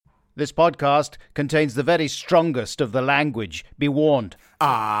This podcast contains the very strongest of the language. Be warned.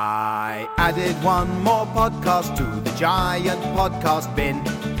 I added one more podcast to the giant podcast bin.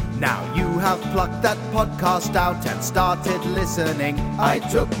 Now you have plucked that podcast out and started listening. I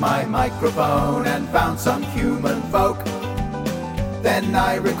took my microphone and found some human folk. Then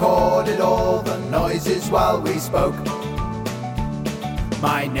I recorded all the noises while we spoke.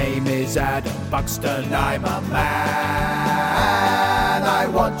 My name is Adam Buxton, I'm a man. I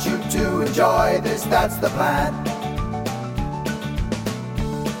want you to enjoy this, that's the plan.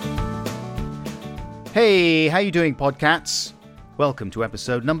 Hey, how you doing, podcats? Welcome to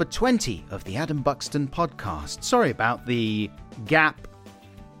episode number 20 of the Adam Buxton podcast. Sorry about the gap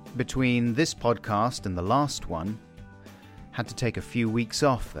between this podcast and the last one. Had to take a few weeks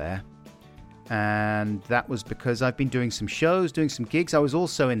off there. And that was because I've been doing some shows, doing some gigs. I was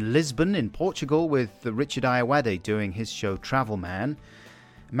also in Lisbon, in Portugal, with Richard Iawade doing his show Travel Man.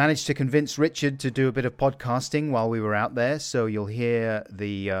 Managed to convince Richard to do a bit of podcasting while we were out there, so you'll hear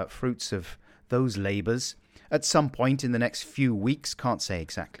the fruits of those labours at some point in the next few weeks. Can't say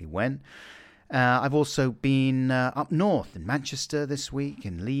exactly when. I've also been up north in Manchester this week,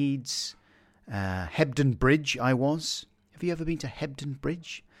 in Leeds. Hebden Bridge I was. Have you ever been to Hebden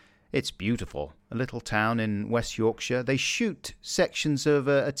Bridge? It's beautiful. A little town in West Yorkshire. They shoot sections of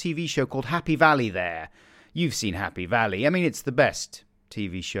a TV show called Happy Valley there. You've seen Happy Valley. I mean, it's the best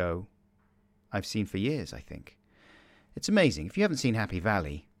TV show I've seen for years, I think. It's amazing. If you haven't seen Happy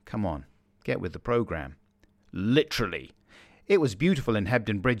Valley, come on, get with the program. Literally. It was beautiful in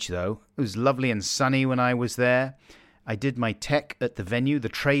Hebden Bridge, though. It was lovely and sunny when I was there. I did my tech at the venue, the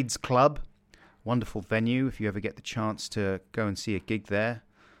Trades Club. Wonderful venue if you ever get the chance to go and see a gig there.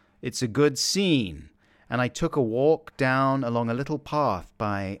 It's a good scene. And I took a walk down along a little path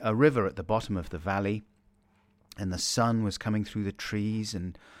by a river at the bottom of the valley. And the sun was coming through the trees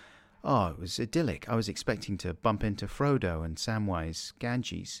and, it was idyllic. I was expecting to bump into Frodo and Samwise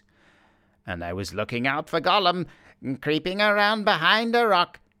Ganges. And I was looking out for Gollum, creeping around behind a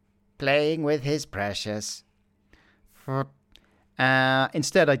rock, playing with his precious.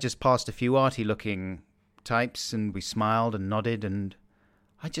 Instead, I just passed a few arty-looking types, and we smiled and nodded, and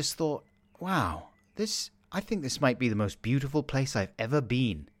I just thought, wow, I think this might be the most beautiful place I've ever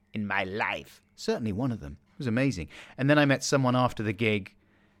been in my life. Certainly one of them. It was amazing. And then I met someone after the gig,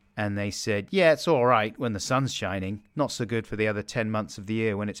 and they said, yeah, it's all right when the sun's shining. Not so good for the other 10 months of the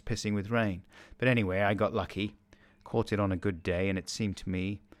year when it's pissing with rain. But anyway, I got lucky, caught it on a good day, and it seemed to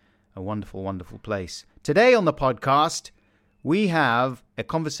me a wonderful, wonderful place. Today on the podcast, we have a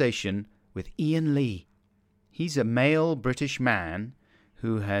conversation with Iain Lee. He's a male British man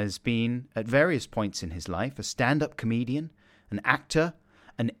who has been, at various points in his life, a stand-up comedian, an actor,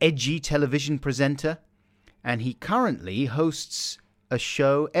 an edgy television presenter, and he currently hosts a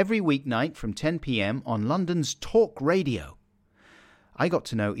show every weeknight from 10 p.m. on London's Talk Radio. I got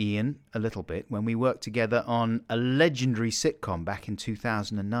to know Iain a little bit when we worked together on a legendary sitcom back in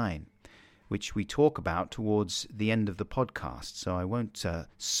 2009, which we talk about towards the end of the podcast, so I won't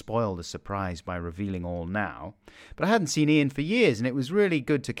spoil the surprise by revealing all now. But I hadn't seen Iain for years, and it was really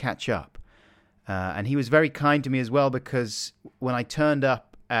good to catch up. And he was very kind to me as well, because when I turned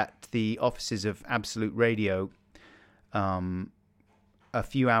up at the offices of Absolute Radio a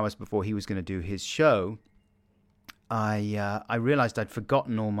few hours before he was going to do his show, I realized I'd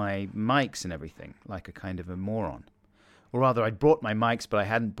forgotten all my mics and everything, like a kind of a moron. Or rather, I'd brought my mics, but I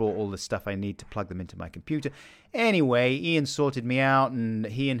hadn't brought all the stuff I need to plug them into my computer. Anyway, Iain sorted me out, and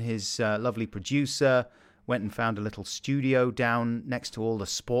he and his lovely producer went and found a little studio down next to all the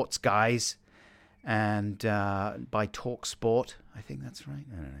sports guys, and by Talk Sport, I think that's right.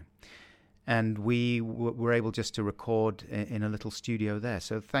 I don't know. And we were able just to record in a little studio there.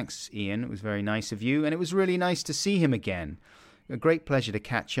 So thanks, Iain. It was very nice of you, and it was really nice to see him again. A great pleasure to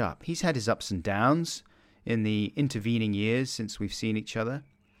catch up. He's had his ups and downs in the intervening years since we've seen each other,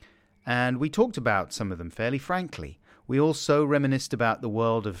 and we talked about some of them fairly frankly. We also reminisced about the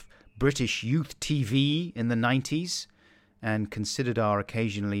world of British youth TV in the 90s and considered our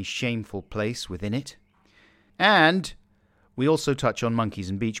occasionally shameful place within it. And we also touch on Monkeys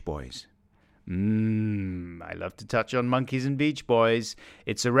and Beach Boys. I love to touch on Monkeys and Beach Boys.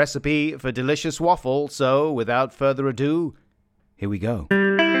 It's a recipe for delicious waffle, so without further ado, here we go.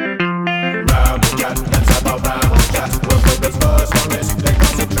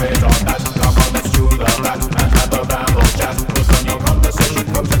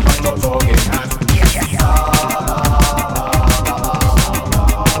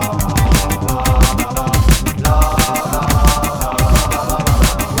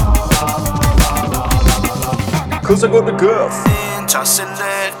 Cause I got the girth.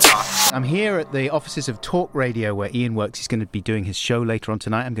 Interselector. I'm here at the offices of Talk Radio where Iain works. He's going to be doing his show later on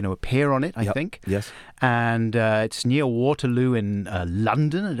tonight. I'm going to appear on it, I think. Yes. And it's near Waterloo in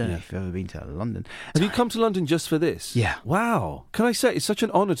London. I don't know if you've ever been to London. Have you come to London just for this? Yeah. Wow. Can I say, it's such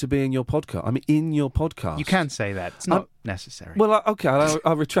an honour to be in your podcast. I mean, in your podcast. You can say that. It's not necessary. Well, okay,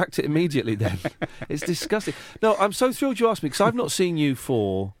 I'll retract it immediately then. It's disgusting. No, I'm so thrilled you asked me, because I've not seen you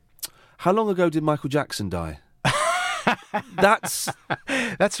for... How long ago did Michael Jackson die? That's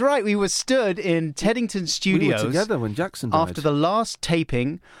right. We were stood in Teddington Studios. We were together when Jackson died. After the last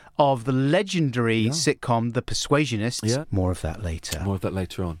taping of the legendary sitcom The Persuasionists. Yeah. More of that later. More of that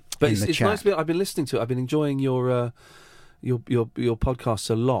later on. But it's nice. I've been listening to it. I've been enjoying your podcasts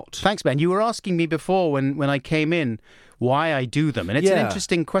a lot. Thanks, Ben. You were asking me before when I came in why I do them, and it's an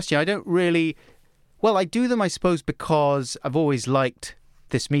interesting question. I don't really. Well, I do them, I suppose, because I've always liked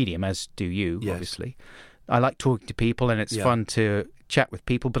this medium, as do you, obviously. I like talking to people, and it's fun to chat with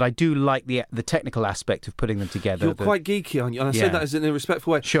people, but I do like the technical aspect of putting them together. You're quite geeky, aren't you? And I say that as in a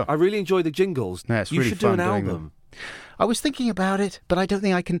respectful way. Sure. I really enjoy the jingles. No, it's you really should fun do an doing album. Them. I was thinking about it, but I don't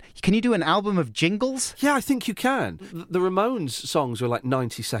think I can. Can you do an album of jingles? Yeah, I think you can. The Ramones songs were like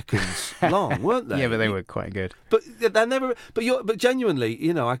 90 seconds long, weren't they? Yeah, but they were quite good. But they never. But genuinely,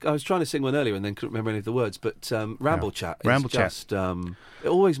 you know, I was trying to sing one earlier and then couldn't remember any of the words. But Ramble Chat is just. It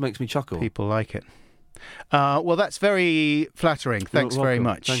always makes me chuckle. People like it. Well, that's very flattering. Thanks very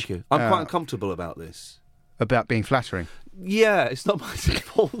much. Thank you. I'm quite uncomfortable about this. About being flattering? Yeah, it's not my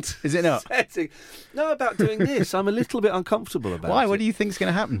fault. Is it not? No, about doing this. I'm a little bit uncomfortable about it. Why? What do you think is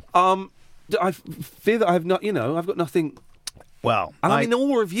going to happen? I fear that I've got nothing... Well... And I'm in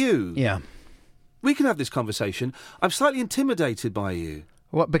awe of you. Yeah. We can have this conversation. I'm slightly intimidated by you.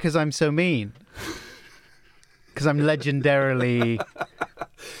 What, because I'm so mean? Because I'm legendarily...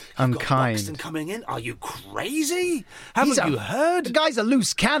 unkind. Buxton coming in? Are you crazy? Haven't you heard? The guy's a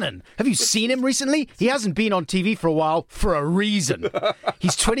loose cannon. Have you seen him recently? He hasn't been on TV for a while for a reason.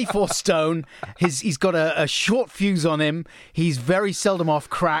 He's 24 stone. He's got a short fuse on him. He's very seldom off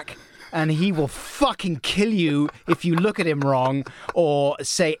crack. And he will fucking kill you if you look at him wrong or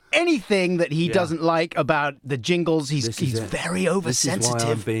say anything that he doesn't like about the jingles. He's very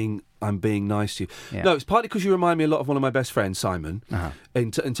oversensitive. This is why I'm being nice to you. Yeah. No, it's partly because you remind me a lot of one of my best friends, Simon,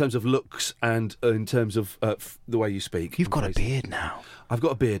 in terms of looks and in terms of the way you speak. You've got a beard now. I've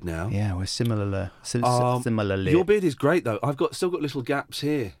got a beard now. Yeah, we're similarly. Your beard is great, though. I've still got little gaps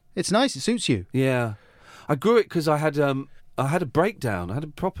here. It's nice. It suits you. Yeah. I grew it because I had a breakdown. I had a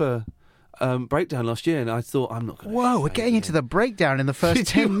proper... breakdown last year, and I thought, I'm not going to... Whoa, we're getting into the breakdown in the first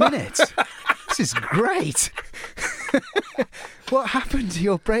 10 minutes. This is great. What happened to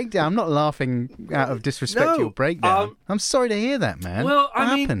your breakdown? I'm not laughing out of disrespect to your breakdown. I'm sorry to hear that, man. Well,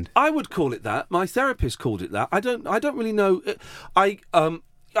 what happened? I would call it that. My therapist called it that. I don't really know. Okay,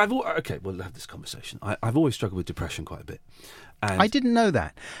 we'll have this conversation. I've always struggled with depression quite a bit. And I didn't know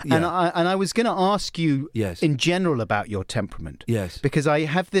that. Yeah. And I was going to ask you in general about your temperament. Yes. Because I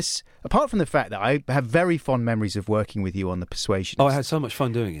have this, apart from the fact that I have very fond memories of working with you on The Persuasionists. Oh, I had so much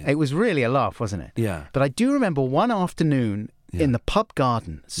fun doing it. It was really a laugh, wasn't it? Yeah. But I do remember one afternoon in the pub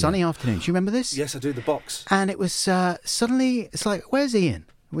garden, sunny afternoon. Do you remember this? Yes, I do, the box. And it was suddenly, it's like, where's Iain?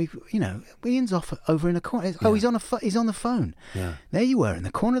 Iain's off over in a corner. Oh, he's on the phone. Yeah. There you were in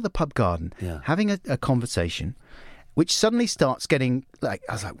the corner of the pub garden having a conversation, which suddenly starts getting like,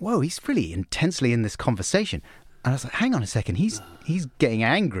 I was like, whoa, he's really intensely in this conversation. And I was like, hang on a second, he's getting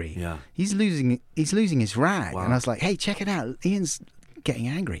angry. Yeah. He's losing his rag. Wow. And I was like, hey, check it out. Iain's getting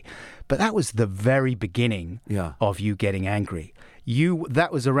angry. But that was the very beginning of you getting angry.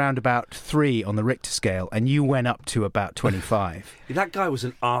 That was around about 3 on the Richter scale, and you went up to about 25. That guy was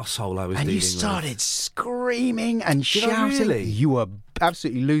an arsehole I was dealing with. And you started screaming and shouting. Really? You were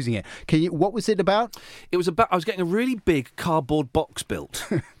absolutely losing it. What was it about? It was about, I was getting a really big cardboard box built.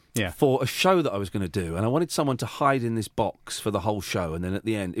 For a show that I was going to do, and I wanted someone to hide in this box for the whole show, and then at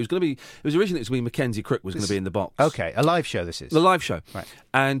the end, it was originally going to be Mackenzie Crook was going to be in the box. Okay, a live show this is. The live show. Right.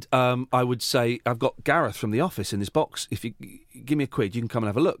 And I would say, I've got Gareth from The Office in this box. If you give me a quid, you can come and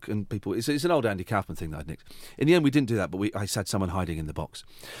have a look. And people, it's an old Andy Kaufman thing that I'd nicked. In the end, we didn't do that, but I had someone hiding in the box.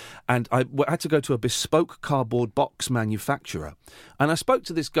 And I had to go to a bespoke cardboard box manufacturer. And I spoke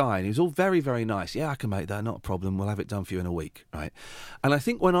to this guy, and he was all very, very nice. Yeah, I can make that, not a problem. We'll have it done for you in a week, right? And I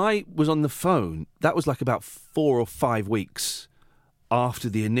think when I was on the phone, that was like about 4 or 5 weeks after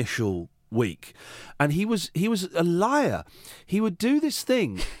the initial week, and he was a liar. He would do this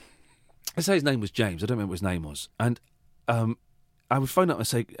thing. I say his name was James. I don't remember what his name was, and I would phone up and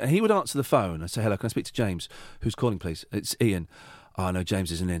say, he would answer the phone. I'd say, hello, can I speak to James? Who's calling, please? It's Iain. Oh no,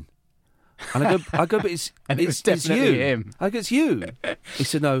 James isn't in. And I go, but it's And it was it's definitely you. him. I go, it's you. He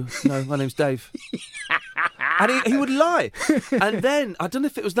said, no, my name's Dave. And he would lie. And then, I don't know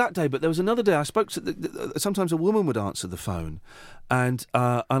if it was that day, but there was another day I spoke to, sometimes a woman would answer the phone. And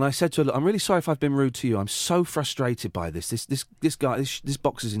I said to her, look, I'm really sorry if I've been rude to you. I'm so frustrated by this. This guy, this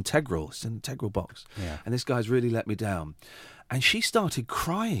box is integral. It's an integral box. Yeah. And this guy's really let me down. And she started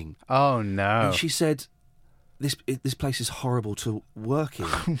crying. Oh, no. And she said, this place is horrible to work in.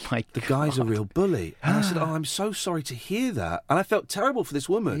 Oh, my The God. guy's a real bully. And I said, oh, I'm so sorry to hear that. And I felt terrible for this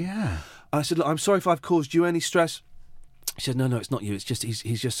woman. Yeah. And I said, look, I'm sorry if I've caused you any stress. She said, no, it's not you. It's just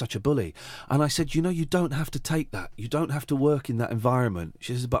he's just such a bully. And I said, you don't have to take that. You don't have to work in that environment.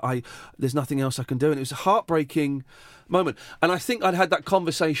 She says, but there's nothing else I can do. And it was a heartbreaking moment. And I think I'd had that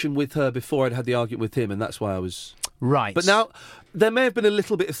conversation with her before I'd had the argument with him, and that's why I was... Right. But now, there may have been a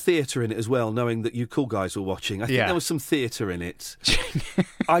little bit of theatre in it as well, knowing that you cool guys were watching. I think there was some theatre in it.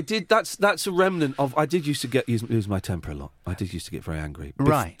 That's a remnant of... I did used to lose my temper a lot. I did used to get very angry.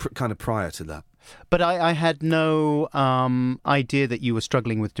 Right. Kind of prior to that. But I had no idea that you were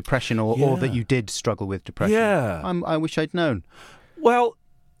struggling with depression or that you did struggle with depression. Yeah. I wish I'd known. Well,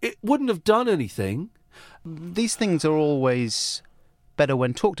 it wouldn't have done anything. These things are always better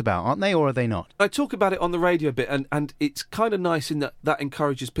when talked about, aren't they, or are they not? I talk about it on the radio a bit, and it's kind of nice in that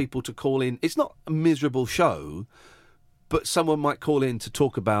encourages people to call in. It's not a miserable show, but someone might call in to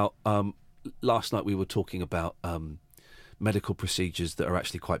talk about... last night we were talking about... medical procedures that are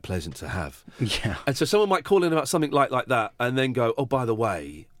actually quite pleasant to have. Yeah. And so someone might call in about something like that and then go, oh, by the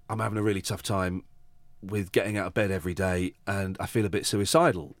way, I'm having a really tough time with getting out of bed every day and I feel a bit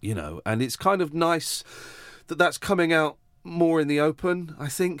suicidal, And it's kind of nice that that's coming out more in the open, I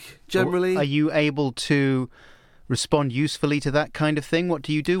think, generally. Are you able to respond usefully to that kind of thing? What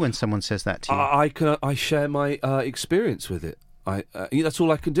do you do when someone says that to you? I share my experience with it. That's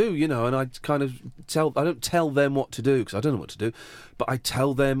all I can do, and I kind of I don't tell them what to do because I don't know what to do, but I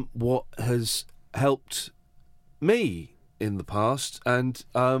tell them what has helped me in the past. And,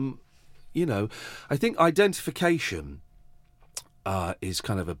 I think identification is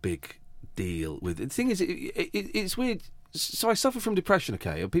kind of a big deal with it. The thing is, it's weird. So I suffer from depression,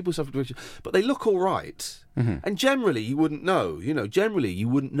 okay? People suffer from depression, but they look all right. Mm-hmm. And generally, you wouldn't know. Generally, you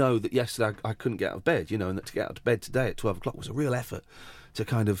wouldn't know that yesterday I couldn't get out of bed, and that to get out of bed today at 12 o'clock was a real effort to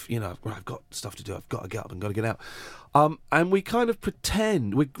kind of, right, I've got stuff to do. I've got to get up and got to get out. And we kind of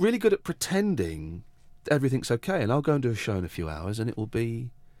pretend. We're really good at pretending everything's okay. And I'll go and do a show in a few hours, and it will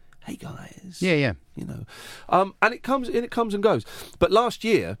be, hey guys, yeah, and it comes and goes. But last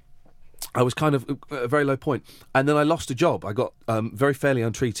year, I was kind of at a very low point, and then I lost a job. I got very fairly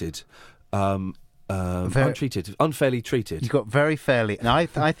untreated. Unfairly treated. You got very fairly, and I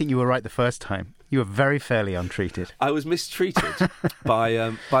think you were right the first time. You were very fairly untreated. I was mistreated by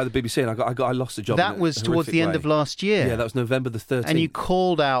the BBC, and I lost a job. That was towards the end of last year. Yeah, that was November the 13th. And you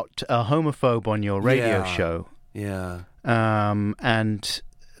called out a homophobe on your radio show. Yeah. And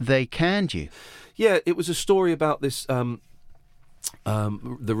they canned you. Yeah, it was a story about this.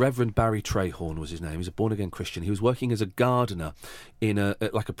 The Reverend Barry Trahorn was his name. He was a born-again Christian. He was working as a gardener in a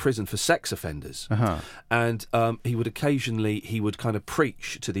prison for sex offenders. Uh-huh. And he would kind of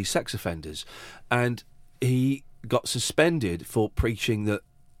preach to these sex offenders. And he got suspended for preaching that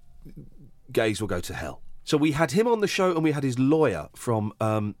gays will go to hell. So we had him on the show, and we had his lawyer from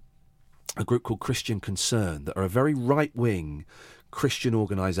a group called Christian Concern, that are a very right-wing Christian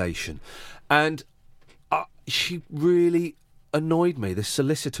organisation. And she really annoyed me. This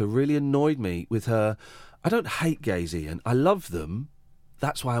solicitor really annoyed me with her. I don't hate gays, Ian. I love them.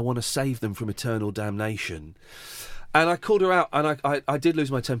 That's why I want to save them from eternal damnation. And I called her out, and I did lose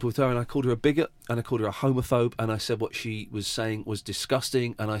my temper with her, and I called her a bigot, and I called her a homophobe, and I said what she was saying was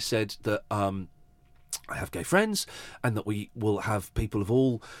disgusting, and I said that I have gay friends, and that we will have people of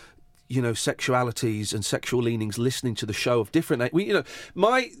all, sexualities and sexual leanings listening to the show of different...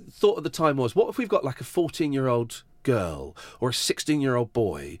 my thought at the time was, what if we've got like a 14-year-old girl or a 16-year-old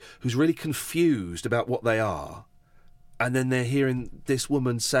boy who's really confused about what they are, and then they're hearing this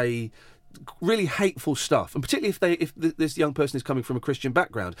woman say really hateful stuff, and particularly if this young person is coming from a Christian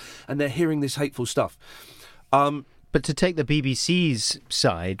background and they're hearing this hateful stuff. But to take the BBC's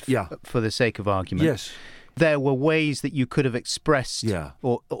side, for the sake of argument, yes, there were ways that you could have expressed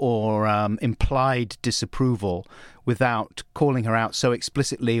or implied disapproval without calling her out so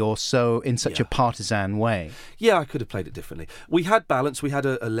explicitly or so in such a partisan way. Yeah, I could have played it differently. We had balance. We had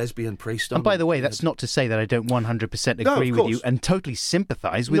a lesbian priest on. And by the way, that's not to say that I don't 100% agree with you and totally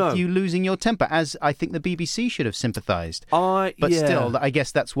sympathise with you losing your temper, as I think the BBC should have sympathised. But still, I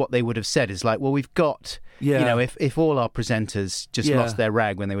guess that's what they would have said, is like, well, we've got, you know, if all our presenters just lost their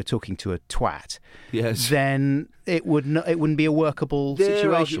rag when they were talking to a twat, then it wouldn't be a workable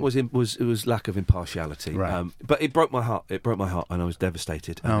situation. It was lack of impartiality. Right. But it broke my heart. It broke my heart, and I was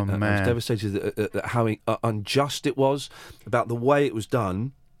devastated. Oh, man. I was devastated at how unjust it was, about the way it was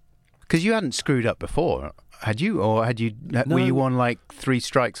done. Because you hadn't screwed up before, had you? Or were you on like 3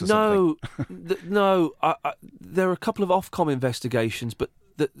 strikes or something? No. There are a couple of Ofcom investigations, but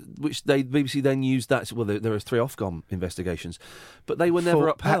which BBC then used that. Well, there are 3 Ofcom investigations, but they were never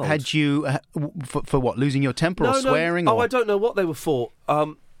upheld. Had you for what? Losing your temper or swearing? No. I don't know what they were for.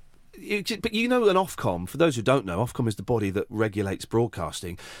 But you know, an Ofcom, for those who don't know, Ofcom is the body that regulates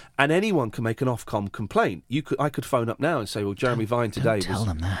broadcasting, and anyone can make an Ofcom complaint. I could phone up now and say, well, Jeremy Vine today was... Tell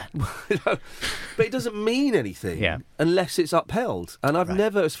them that. But it doesn't mean anything unless it's upheld. And I've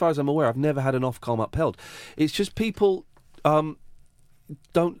never, as far as I'm aware, I've never had an Ofcom upheld. It's just people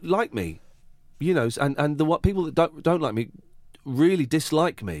don't like me, you know, and the people that don't like me really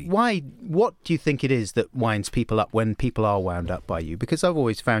dislike me. Why? What do you think it is that winds people up when people are wound up by you? Because I've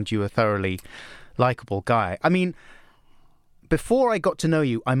always found you a thoroughly likeable guy. I mean, before I got to know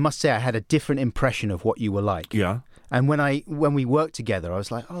you, I must say I had a different impression of what you were like. Yeah. And when we worked together, I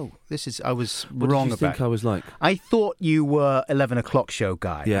was like, I was wrong about. What did you think I was like? I thought you were 11 o'clock show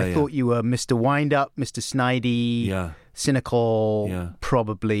guy. I thought you were Mr. Wind Up, Mr. Snidey, cynical,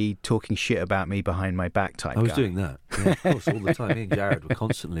 probably talking shit about me behind my back type guy. I was doing that. Yeah, of course, all the time. Me and Jared were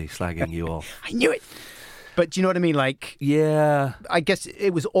constantly slagging you off. I knew it. But do you know what I mean? Like, I guess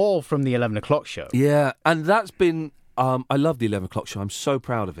it was all from the 11 o'clock show. Yeah, and that's been... I love the 11 o'clock show. I'm so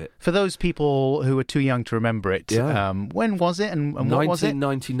proud of it. For those people who are too young to remember it, when was it and what was it?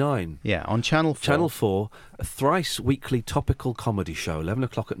 1999. Yeah, on Channel 4. Channel 4, a thrice weekly topical comedy show, 11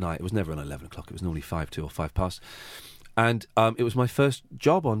 o'clock at night. It was never on 11 o'clock. It was normally 5 to or 5 past. And it was my first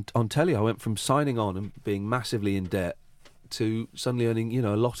job on telly. I went from signing on and being massively in debt to suddenly earning,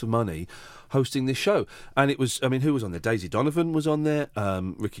 a lot of money hosting this show. And it was, who was on there? Daisy Donovan was on there,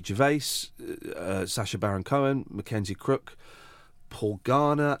 Ricky Gervais, Sacha Baron Cohen, Mackenzie Crook, Paul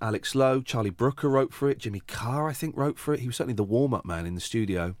Garner, Alex Lowe, Charlie Brooker wrote for it, Jimmy Carr, I think, wrote for it. He was certainly the warm-up man in the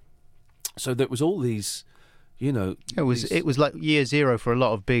studio. So there was all these... it was like year zero for a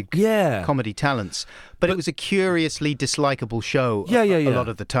lot of big comedy talents, but it was a curiously dislikable show a lot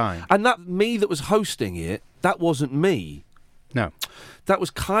of the time. And that was hosting it, that wasn't me. No, that was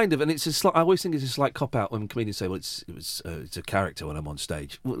kind of, and I always think it's a slight cop out when comedians say, "Well, it's a character when I'm on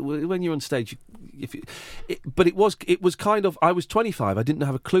stage." When you're on stage, but it was kind of. I was 25. I didn't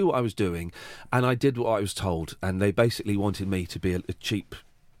have a clue what I was doing, and I did what I was told. And they basically wanted me to be a cheap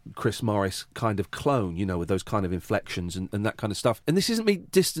Chris Morris kind of clone, with those kind of inflections and that kind of stuff. And this isn't me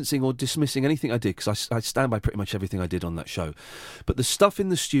distancing or dismissing anything I did, because I stand by pretty much everything I did on that show. But the stuff in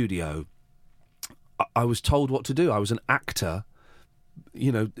the studio, I was told what to do. I was an actor,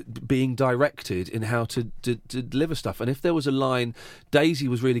 being directed in how to deliver stuff. And if there was a line, Daisy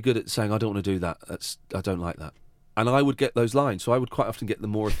was really good at saying, "I don't want to do that. I don't like that." And I would get those lines, so I would quite often get the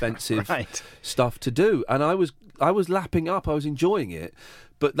more offensive stuff to do. And I was lapping up. I was enjoying it.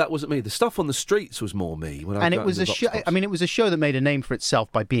 But that wasn't me. The stuff on the streets was more me. It was a show. It was a show that made a name for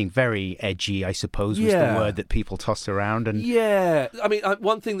itself by being very edgy, I suppose, was the word that people tossed around. And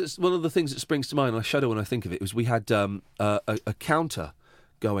one of the things that springs to mind, and I shudder when I think of it, was we had a counter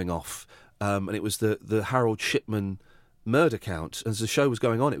going off, and it was the Harold Shipman murder count. As the show was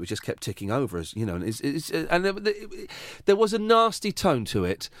going on, it just kept ticking over, and there was a nasty tone to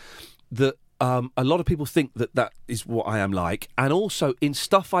it that. A lot of people think that is what I am like. And also, in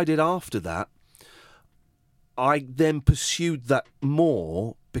stuff I did after that, I then pursued that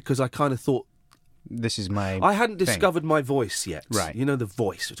more because I kind of thought... This is my I hadn't thing. discovered my voice yet. Right. The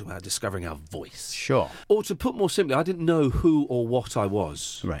voice. We're talking about discovering our voice. Sure. Or to put more simply, I didn't know who or what I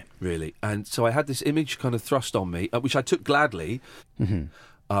was. Right. Really. And so I had this image kind of thrust on me, which I took gladly. Mm-hmm.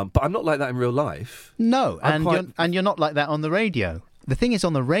 But I'm not like that in real life. No, and you're not like that on the radio. The thing is,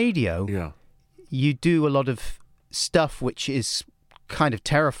 on the radio... Yeah. You do a lot of stuff which is kind of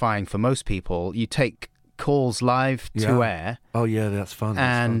terrifying for most people. You take calls live to air. Oh, yeah, that's fun.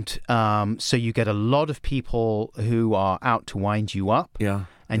 So you get a lot of people who are out to wind you up. Yeah.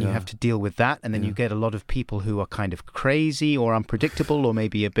 And you have to deal with that. And then you get a lot of people who are kind of crazy or unpredictable or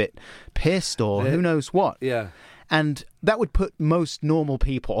maybe a bit pissed or who knows what. Yeah. And that would put most normal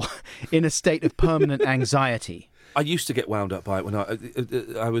people in a state of permanent anxiety. I used to get wound up by it when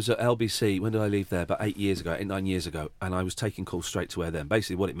I was at LBC. When did I leave there? About 9 years ago, and I was taking calls straight to air then.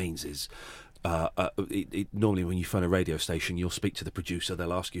 Basically, what it means is, normally when you phone a radio station, you'll speak to the producer.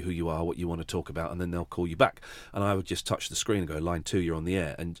 They'll ask you who you are, what you want to talk about, and then they'll call you back. And I would just touch the screen and go, line 2, you're on the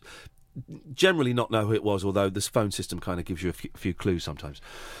air. And generally not know who it was, although this phone system kind of gives you a few clues sometimes.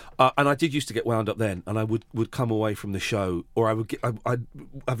 And I did used to get wound up then, and I would come away from the show, or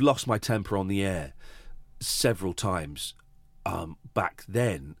I've lost my temper on the air several times back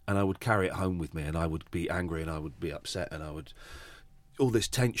then, and I would carry it home with me, and I would be angry, and I would be upset, and I would... all this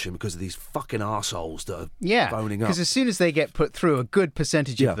tension because of these fucking arseholes that are phoning up. Because as soon as they get put through, a good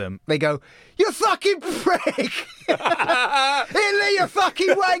percentage of them, they go, "You fucking prick! Iain Lee, you fucking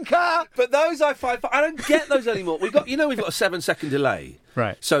wanker!" But those I find... I don't get those anymore. We've got a 7-second delay.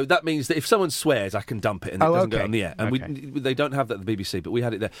 Right. So that means that if someone swears, I can dump it and it doesn't go on the air. And they don't have that at the BBC, but we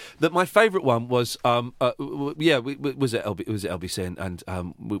had it there. My favourite one was, was at LBC,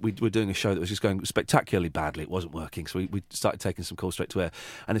 and we were doing a show that was just going spectacularly badly. It wasn't working, so we started taking some calls straight to air.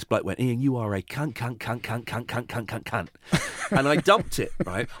 And this bloke went, "Iain, you are a cunt. And I dumped it,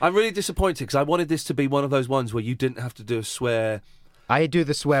 right? I'm really disappointed because I wanted this to be one of those ones where you didn't have to do a swear... I do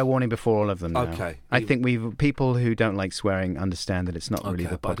the swear warning before all of them now. Okay. I think people who don't like swearing understand that it's not really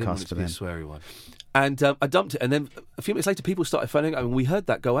the podcast for them. A sweary one. And I dumped it, and then a few minutes later people started phoning up, and we heard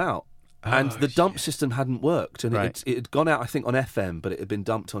that go out. And the dump system hadn't worked, and it had gone out, I think, on FM, but it had been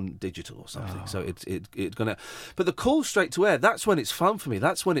dumped on digital or something. So it had gone out. But the call straight to air, that's when it's fun for me.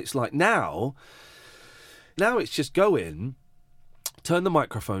 That's when it's like now it's just go in, turn the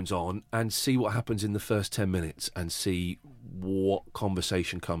microphones on, and see what happens in the first 10 minutes, and see what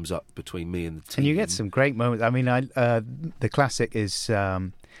conversation comes up between me and the team. And you get some great moments. I mean, the classic is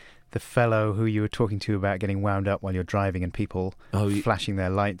the fellow who you were talking to about getting wound up while you're driving and people flashing their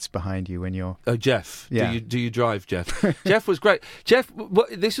lights behind you when you're... Oh, Jeff. Yeah. Do you drive, Jeff? Jeff was great. Jeff,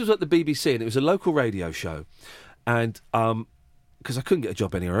 this was at the BBC, and it was a local radio show. And... because I couldn't get a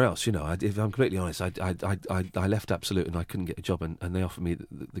job anywhere else, if I'm completely honest, I left Absolute and I couldn't get a job, and they offered me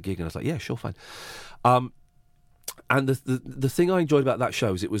the gig, and I was like, yeah, sure, fine. And the thing I enjoyed about that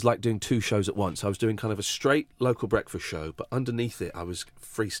show is it was like doing 2 shows at once. I was doing kind of a straight local breakfast show, but underneath it I was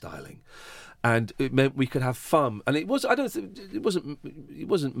freestyling, and it meant we could have fun. And it wasn't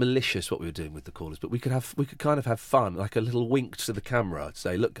malicious what we were doing with the callers, but we could kind of have fun, like a little wink to the camera to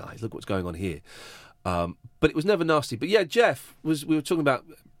say, look guys, look what's going on here. But it was never nasty. But yeah, Jeff we were talking about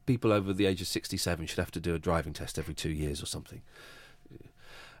people over the age of 67 should have to do a driving test every 2 years or something.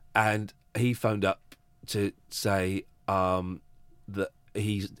 And he phoned up to say that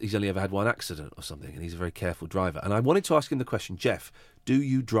he's only ever had one accident or something, and he's a very careful driver. And I wanted to ask him the question, Jeff, do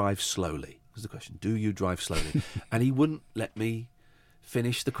you drive slowly? Was the question. Do you drive slowly? And he wouldn't let me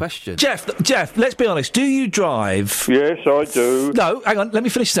finish the question. Jeff, let's be honest. Do you drive? Yes, I do. No, hang on. Let me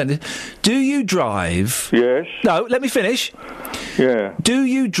finish the sentence. Do you drive? Yes. No, let me finish. Yeah. Do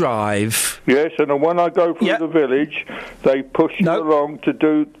you drive? Yes, and when I go through the village, they push you along to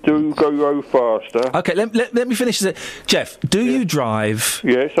go faster. Okay, let me finish this. Jeff, do you drive?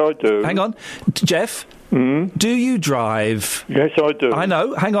 Yes, I do. Hang on. Jeff, do you drive? Yes, I do. I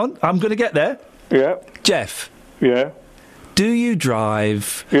know. Hang on. I'm going to get there. Yeah. Jeff. Yeah. Do you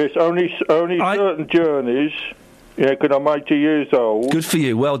drive? Yes, only certain journeys. Yeah, because I'm 80 years old. Good for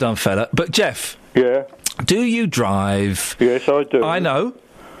you. Well done, fella. But Jeff. Yeah. Do you drive? Yes, I do. I know.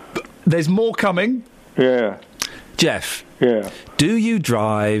 There's more coming. Yeah. Jeff. Yeah. Do you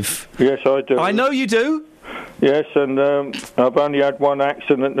drive? Yes, I do. I know you do. Yes, and I've only had one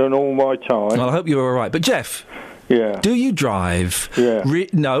accident in all my time. Well, I hope you're all right. But Jeff. Yeah. Do you drive? Yeah.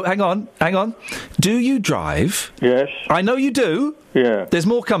 No, hang on. Do you drive? Yes. I know you do. Yeah. There's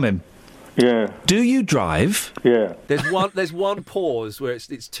more coming. Yeah. Do you drive? Yeah. There's one pause where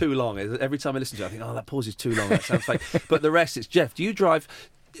it's too long. Every time I listen to it, I think, that pause is too long. That sounds fake. But the rest, it's Jeff. Do you drive?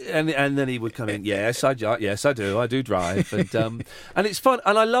 And then he would come in. Yes, I do. I do drive. And it's fun,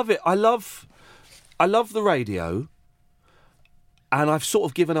 and I love it. I love the radio, and I've sort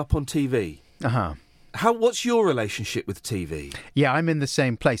of given up on TV. What's your relationship with TV? Yeah, I'm in the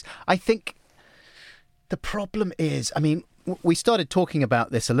same place. I think the problem is, we started talking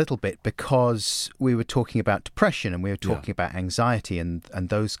about this a little bit because we were talking about depression and we were talking about anxiety and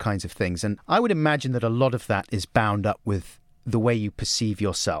those kinds of things. And I would imagine that a lot of that is bound up with the way you perceive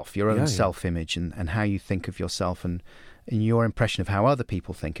yourself, your own self-image and how you think of yourself and your impression of how other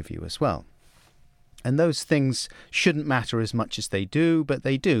people think of you as well. And those things shouldn't matter as much as they do, but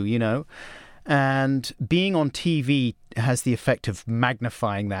they do, And being on TV has the effect of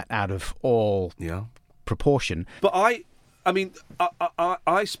magnifying that out of all proportion. But I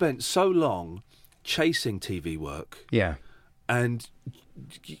spent so long chasing TV work. Yeah. And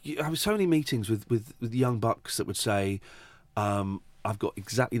I have so many meetings with young bucks that would say, I've got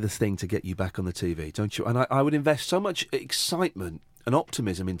exactly the thing to get you back on the TV, don't you? And I would invest so much excitement and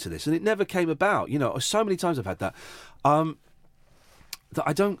optimism into this, and it never came about. You know, so many times I've had that. That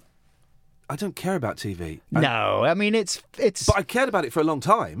I don't care about TV. No, I mean, it's... But I cared about it for a long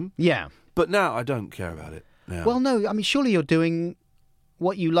time. Yeah. But now I don't care about it. Now. Well, no, I mean, surely you're doing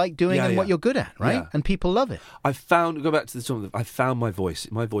what you like doing and what you're good at, right? Yeah. And people love it. I found my voice.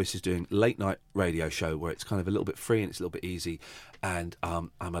 My voice is doing late night radio show where it's kind of a little bit free and it's a little bit easy, and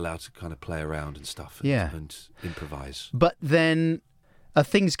I'm allowed to kind of play around and stuff and improvise. But then... Are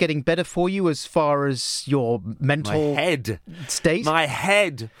things getting better for you as far as your mental state? My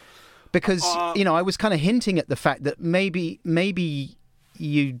head. Because, I was kind of hinting at the fact that maybe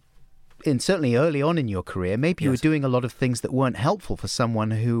you, and certainly early on in your career, maybe you were doing a lot of things that weren't helpful for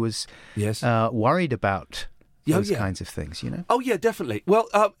someone who was worried about those kinds of things, you know? Oh, yeah, definitely. Well,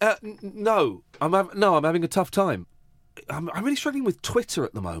 no. I'm having a tough time. I'm really struggling with Twitter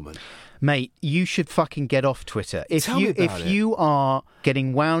at the moment. Mate, you should fucking get off Twitter. If you are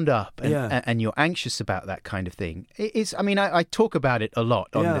getting wound up and you're anxious about that kind of thing, I talk about it a lot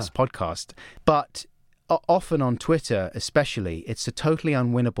on this podcast, but often on Twitter especially, it's a totally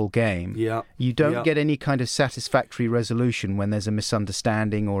unwinnable game. Yeah. You don't get any kind of satisfactory resolution when there's a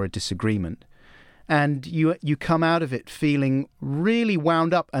misunderstanding or a disagreement. And you come out of it feeling really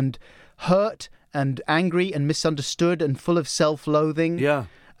wound up and hurt and angry and misunderstood and full of self-loathing. Yeah.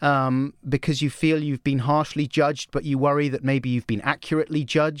 Because you feel you've been harshly judged, but you worry that maybe you've been accurately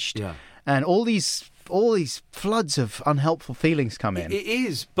judged. Yeah. And all these floods of unhelpful feelings come in. It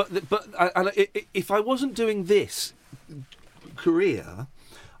is, but if I wasn't doing this career,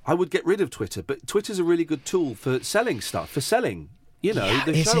 I would get rid of Twitter. But Twitter's a really good tool for selling stuff, the show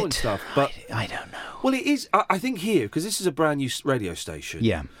and stuff. But I don't know. Well, it is. I think here, because this is a brand new radio station.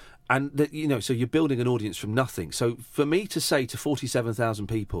 Yeah. And, so you're building an audience from nothing. So for me to say to 47,000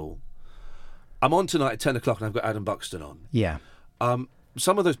 people, I'm on tonight at 10 o'clock and I've got Adam Buxton on. Yeah.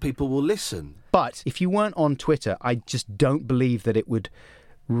 Some of those people will listen. But if you weren't on Twitter, I just don't believe that it would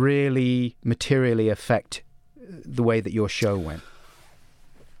really materially affect the way that your show went.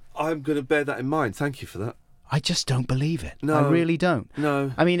 I'm going to bear that in mind. Thank you for that. I just don't believe it. No. I really don't.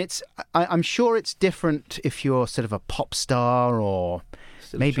 No. I mean, I'm sure it's different if you're sort of a pop star or...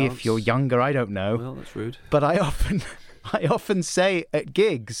 Maybe if you're younger, I don't know. Well, that's rude. But I often say at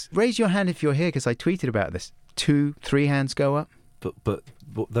gigs, raise your hand if you're here, because I tweeted about this. 2-3 hands go up. But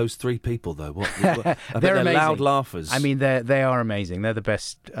those 3 people though, they're amazing. Loud laughers. I mean, they are amazing. They're the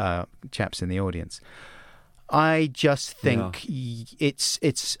best chaps in the audience. I just think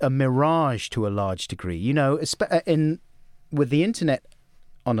it's a mirage to a large degree. You know, with the internet.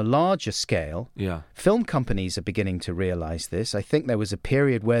 On a larger scale, film companies are beginning to realise this. I think there was a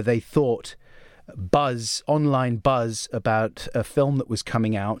period where they thought online buzz about a film that was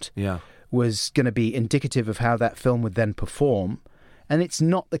coming out was going to be indicative of how that film would then perform. And it's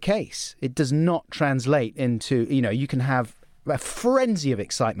not the case. It does not translate into, you can have a frenzy of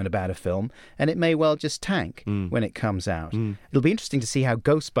excitement about a film and it may well just tank when it comes out. It'll be interesting to see how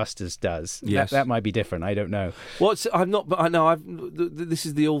Ghostbusters does. Yes. That might be different. I don't know. Well, this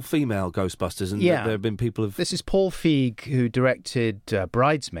is the all-female Ghostbusters, and there have been people of... This is Paul Feig, who directed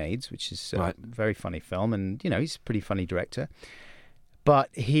Bridesmaids, which is a very funny film, and he's a pretty funny director. But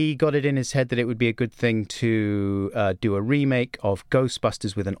he got it in his head that it would be a good thing to do a remake of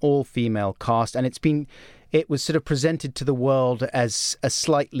Ghostbusters with an all-female cast, and it was sort of presented to the world as a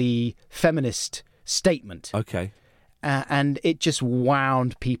slightly feminist statement. Okay. And it just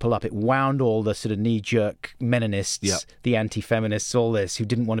wound people up. It wound all the sort of knee-jerk Menonists, the anti-feminists, all this, who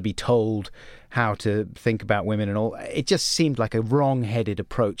didn't want to be told how to think about women and all. It just seemed like a wrong-headed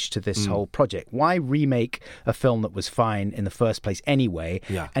approach to this whole project. Why remake a film that was fine in the first place anyway?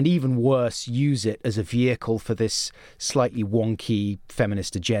 Yeah. And even worse, use it as a vehicle for this slightly wonky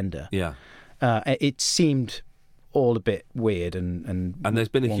feminist agenda. Yeah. It seemed all a bit weird and there's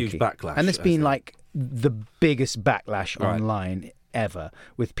been wonky. A huge backlash. And there's been like the biggest backlash online ever,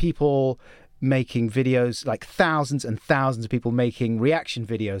 with people making videos, like thousands and thousands of people making reaction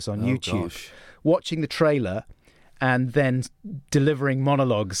videos on YouTube, watching the trailer and then delivering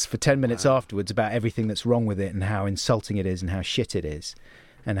monologues for 10 minutes afterwards about everything that's wrong with it and how insulting it is and how shit it is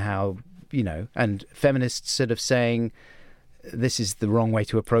and how, and feminists sort of saying... This is the wrong way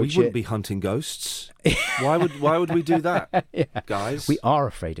to approach it. We wouldn't be hunting ghosts. Why would we do that, guys? We are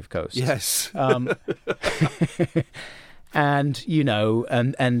afraid of ghosts. Yes. And, you know,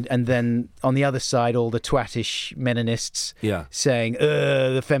 and then on the other side, all the twattish Menonists saying,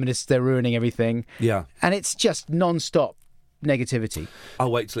 the feminists, they're ruining everything. Yeah. And it's just non-stop negativity.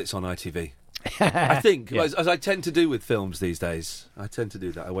 I'll wait till it's on ITV. I think, as I tend to do with films these days, I tend to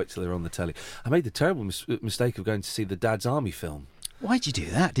do that. I wait till they're on the telly. I made the terrible mistake of going to see the Dad's Army film. Why'd you do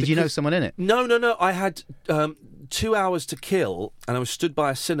that? Did you know someone in it? No. I had 2 hours to kill, and I was stood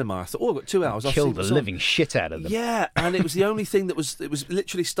by a cinema. I thought, I've got 2 hours. Killed the living shit out of them. Yeah, and it was the only thing it was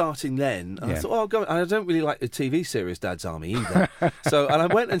literally starting then. And I thought, I'll go. And I don't really like the TV series Dad's Army either. And I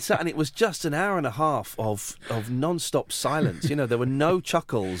went and sat, and it was just an hour and a half of non-stop silence. You know, there were no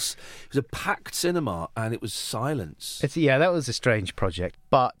chuckles. It was a packed cinema, and it was silence. That was a strange project,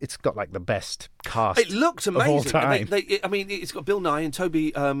 but it's got like the best cast. It looked amazing. Of all time. It's got Bill Nye and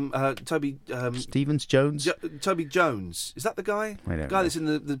Toby Stevens Jones. Toby Jones, is that the guy? I don't know. Guy that's in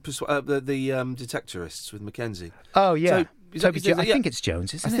the Detectorists with Mackenzie. Oh yeah, Toby Jones. I think it's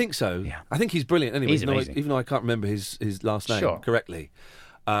Jones, isn't it? I think so. Yeah. I think he's brilliant. Anyway, He's amazing. Even though I can't remember his last name correctly.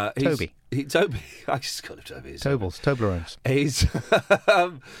 Toby. Toby. I just call him Toby. Toblerones. I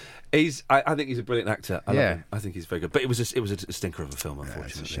think he's a brilliant actor. I love him. I think he's very good. But it was a stinker of a film,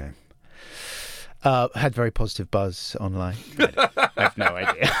 unfortunately. That's a shame. Had very positive buzz online. I have no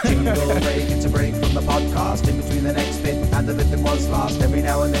idea. Jingle break, it's a break from the podcast. In between the next bit and the bit that was last. Every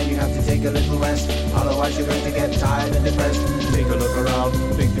now and then you have to take a little rest. Otherwise you're going to get tired and depressed. Take a look around,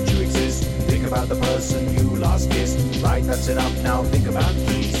 think that you exist. Think about the person you last kissed. Right, that's enough now. Think about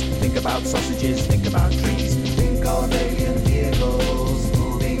keys. Think about sausages. Think about trees. Think of alien vehicles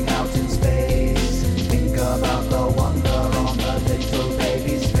moving out in space. Think about the wonder on the little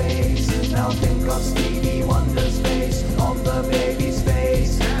baby's face. Now think of Stevie Wonder's face on the baby's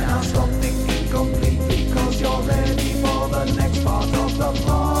face. Now stop thinking completely, cause you're ready for the next part of the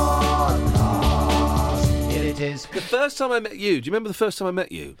podcast. Here it is. The first time I met you, do you remember the first time I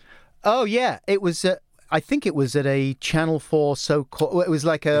met you? Oh yeah, it was. I think it was at a Channel 4 so-called. It was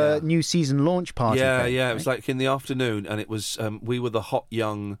like a new season launch party. Yeah, thing, yeah. right? It was like in the afternoon, and it was. We were the hot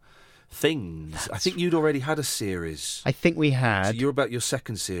young things. I think you'd already had a series. I think we had. So you're about your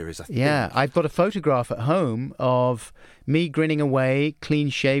second series, I think. Yeah, I've got a photograph at home of me grinning away, clean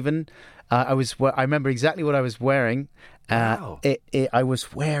shaven. I remember exactly what I was wearing. Wow. I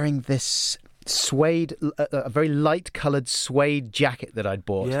was wearing this suede, a very light-coloured suede jacket that I'd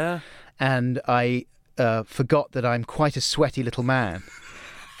bought. Yeah. And I forgot that I'm quite a sweaty little man.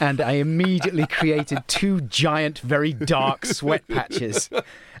 And I immediately created two giant, very dark sweat patches,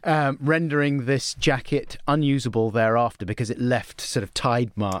 rendering this jacket unusable thereafter because it left sort of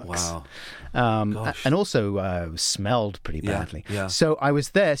tide marks. Wow. And also smelled pretty badly. Yeah. So I was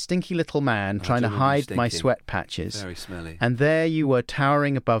there, stinky little man, trying to hide my sweat patches. Very smelly. And there you were,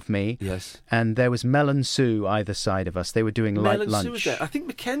 towering above me. Yes. And there was Mel and Sue either side of us. They were doing light lunch. Sue was there. I think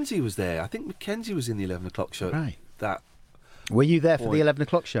Mackenzie was there. I think Mackenzie was in the 11 o'clock show. Right. Were you there for the 11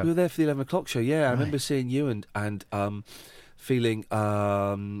 o'clock show? We were there for the 11 o'clock show, yeah. Right. I remember seeing you and feeling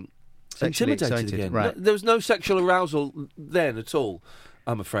intimidated again. Right. There was no sexual arousal then at all,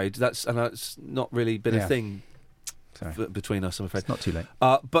 I'm afraid. That's not really been a thing between us, I'm afraid. It's not too late.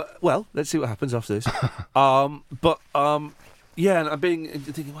 But, well, let's see what happens after this. Yeah, and I'm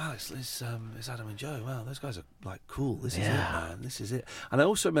thinking, wow, it's Adam and Joe. Wow, those guys are, like, cool. This is it, man. This is it. And I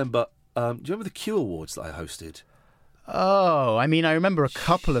also remember, do you remember the Q Awards that I hosted? Oh, I mean, I remember a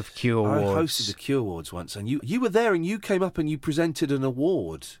couple of Q Awards. I hosted the Q Awards once, and you were there, and you came up and you presented an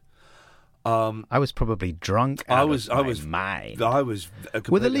award. I was probably drunk. I was mine.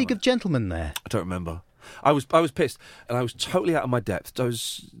 Were the League of Gentlemen there? I don't remember. I was pissed, and I was totally out of my depth. It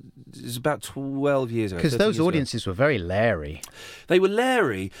was about 12 years ago. Because those audiences were very leery. They were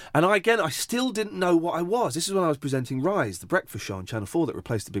leery, and I still didn't know what I was. This is when I was presenting Rise, the breakfast show on Channel 4 that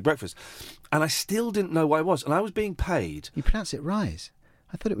replaced the Big Breakfast, and I still didn't know what I was, and I was being paid. You pronounce it Rise?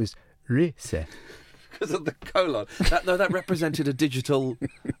 I thought it was Rise. Because of the colon. That represented a digital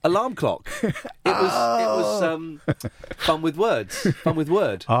alarm clock. It was fun with words. Fun with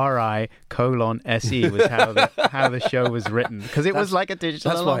word. R-I:(SE) was how the show was written. Because it was like a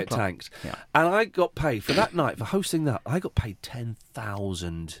digital alarm clock. That's why it tanked. Yeah. And I got paid for that night, for hosting that, I got paid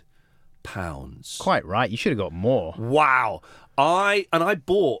 £10,000. Quite right. You should have got more. Wow. I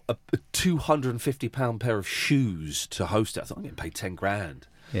bought a £250 pair of shoes to host it. I thought I'm getting paid £10,000.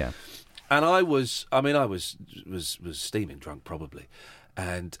 Yeah. And I was steaming drunk probably,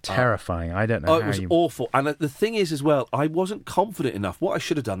 and terrifying. I don't know. It was awful. And the thing is, as well, I wasn't confident enough. What I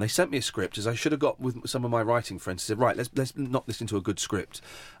should have done, they sent me a script, as I should have got with some of my writing friends. Said, right, let's knock this into a good script,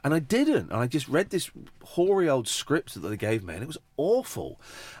 and I didn't. And I just read this hoary old script that they gave me, and it was awful.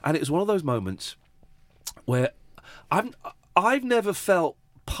 And it was one of those moments where I've never felt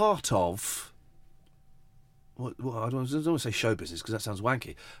part of. Well, I don't want to say show business because that sounds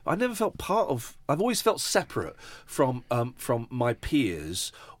wanky. I've never felt part of. I've always felt separate from my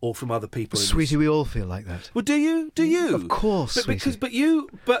peers or from other people. Sweetie, we all feel like that. Well, do you? Do you? Of course,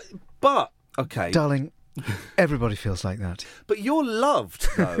 but okay, darling. Everybody feels like that. But you're loved,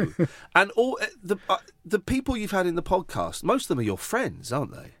 though, and all the people you've had in the podcast, most of them are your friends,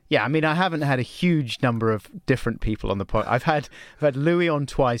 aren't they? Yeah, I mean, I haven't had a huge number of different people on the pod. I've had Louis on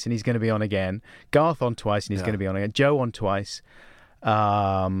twice, and he's going to be on again. Garth on twice, and he's going to be on again. Joe on twice,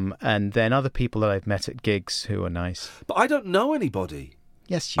 and then other people that I've met at gigs who are nice. But I don't know anybody.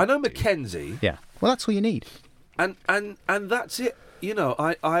 Yes, you I know do. Mackenzie. Yeah, well, that's all you need. And that's it. You know,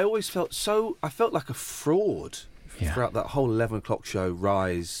 I always felt I felt like a fraud throughout that whole 11 o'clock show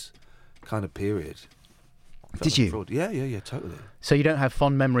Rise kind of period. Did you? Fraud. Yeah, totally. So you don't have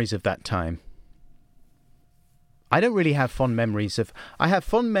fond memories of that time? I don't really have fond memories of... I have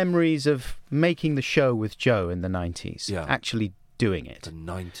fond memories of making the show with Joe in the 90s. Yeah. Actually doing it. The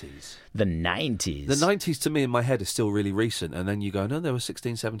 90s. The 90s. The 90s to me in my head is still really recent, and then you go, no, there was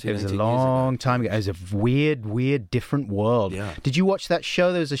 16, 17, 18 years ago. It years was a long time ago. It was a weird, different world. Yeah. Did you watch that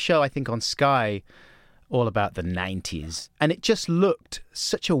show? There was a show, I think, on Sky all about the 90s. And it just looked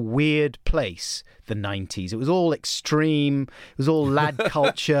such a weird place, the 90s. It was all extreme. It was all lad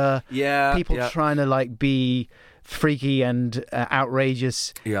culture. People trying to, be freaky and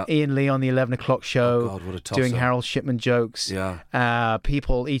outrageous. Yeah. Iain Lee on the 11 o'clock show. Oh God, what a toss-up. Doing Harold Shipman jokes. Yeah.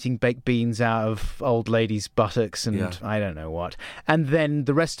 People eating baked beans out of old ladies' buttocks and I don't know what. And then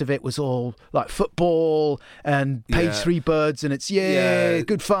the rest of it was all like football and Page Three Birds, and it's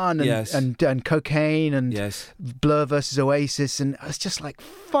good fun and cocaine and Blur versus Oasis, and it's just like,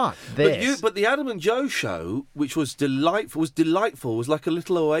 fuck this. But the Adam and Joe show, which was delightful, was like a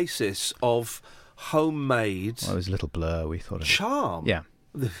little oasis of homemade. Well, it was a little Blur, we thought of charm. Yeah.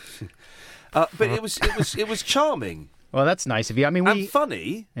 But it was charming. Well, that's nice of you. I mean, and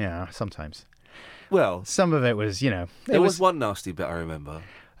funny. Yeah, sometimes. Well, some of it was, there was one nasty bit I remember.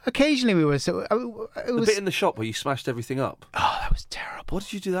 Occasionally we were it was the bit in the shop where you smashed everything up. Oh, that was terrible. What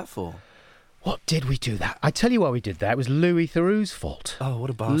did you do that for? What did we do that? I tell you why we did that. It was Louis Theroux's fault. Oh, what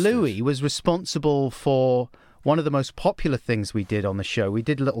a bastard. Louis was responsible for one of the most popular things we did on the show. We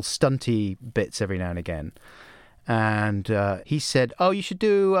did little stunty bits every now and again. And he said, you should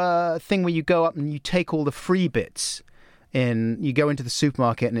do a thing where you go up and you take all the free bits. You go into the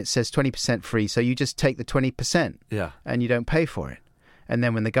supermarket and it says 20% free, so you just take the 20% and you don't pay for it. And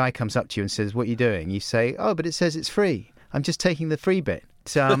then when the guy comes up to you and says, what are you doing? You say, but it says it's free. I'm just taking the free bit.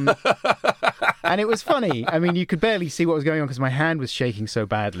 And it was funny. I mean, you could barely see what was going on because my hand was shaking so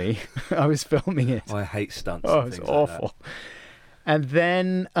badly. I was filming it. I hate stunts. Oh, it's awful. Like and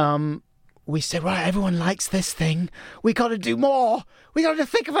then we said, right, everyone likes this thing. We got to do more. We got to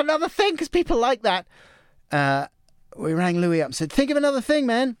think of another thing because people like that. We rang Louis up and said, think of another thing,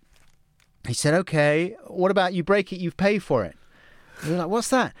 man. He said, okay, what about you break it, you pay for it? We were like, what's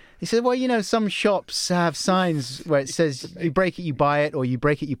that? He said, well, some shops have signs where it says you break it, you buy it, or you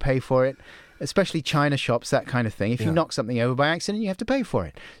break it, you pay for it, especially China shops, that kind of thing. If you knock something over by accident, you have to pay for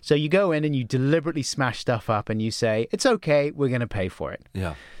it. So you go in and you deliberately smash stuff up and you say, it's okay, we're going to pay for it.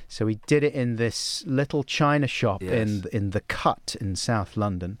 Yeah. So we did it in this little China shop in the Cut in South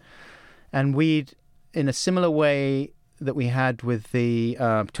London. And we'd, in a similar way that we had with the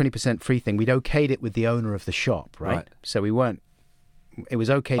 20% free thing, we'd okayed it with the owner of the shop, right? So we weren't... It was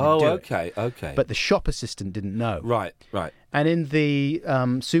okay to do it. Okay. But the shop assistant didn't know. Right. And in the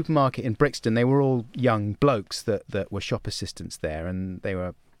supermarket in Brixton, they were all young blokes that were shop assistants there, and they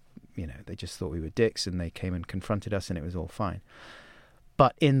were, they just thought we were dicks, and they came and confronted us, and it was all fine.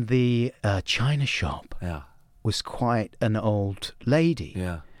 But in the China shop was quite an old lady.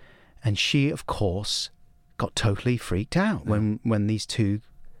 Yeah. And she, of course, got totally freaked out when these two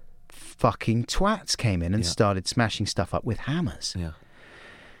fucking twats came in and started smashing stuff up with hammers. Yeah.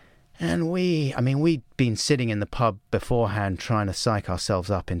 And we'd been sitting in the pub beforehand trying to psych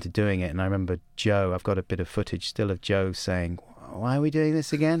ourselves up into doing it. And I remember Joe, I've got a bit of footage still of Joe saying, why are we doing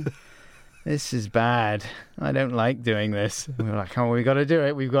this again? This is bad. I don't like doing this. And we were like, we got to do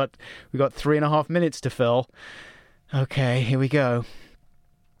it. We've got 3.5 minutes to fill. Okay, here we go.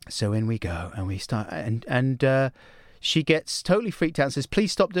 So in we go, and we start, and she gets totally freaked out and says,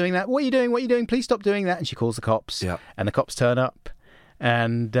 please stop doing that. What are you doing? What are you doing? Please stop doing that. And she calls the cops. Yeah. And the cops turn up.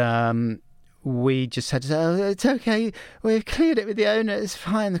 And we just had to say, it's okay. We've cleared it with the owner. It's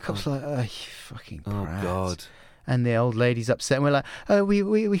fine. The cops are like, you fucking brat. Oh, God. And the old lady's upset. And we're like,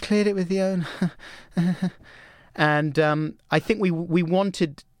 we cleared it with the owner. And I think we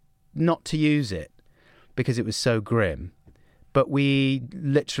wanted not to use it because it was so grim. But we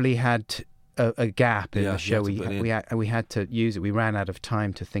literally had a gap in the show. We had to use it. We ran out of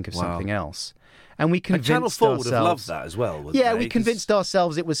time to think of something else. And we convinced Channel 4 ourselves... would have loved that as well, wouldn't Yeah, they? we convinced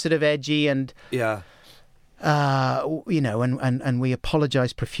ourselves it was sort of edgy and... Yeah. And we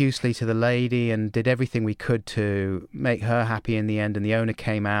apologised profusely to the lady and did everything we could to make her happy in the end. And the owner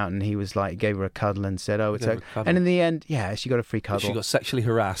came out and he was like, gave her a cuddle and said, "Oh, it's okay." And in the end, she got a free cuddle. She got sexually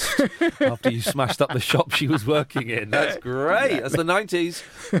harassed after you smashed up the shop she was working in. That's great. That's the 90s.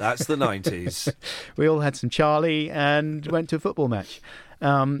 That's the 90s. We all had some Charlie and went to a football match.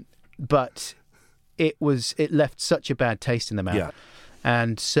 But it left such a bad taste in the mouth. Yeah.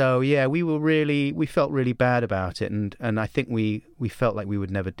 And so, we felt really bad about it. And I think we felt like we would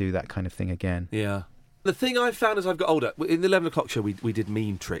never do that kind of thing again. Yeah. The thing I found as I've got older, in the 11 o'clock show, we did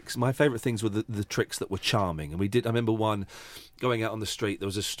mean tricks. My favourite things were the tricks that were charming. And I remember one, going out on the street, there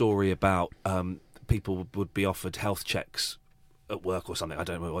was a story about people would be offered health checks at work or something. I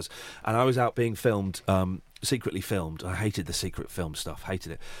don't know what it was. And I was out being filmed, secretly filmed. I hated the secret film stuff,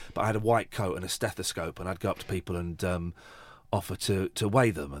 hated it. But I had a white coat and a stethoscope, and I'd go up to people and... offer to weigh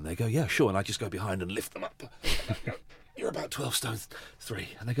them, and they go, "Yeah, sure," and I just go behind and lift them up. Go, "You're about 12 stone 3,"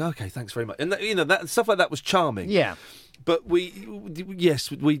 and they go, "Okay, thanks very much." And that stuff like that was charming. Yeah, but we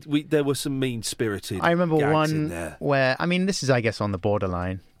there were some mean-spirited. I remember gags one in there. where, I mean, this is, I guess, on the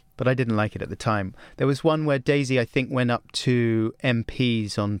borderline, but I didn't like it at the time. There was one where Daisy, I think, went up to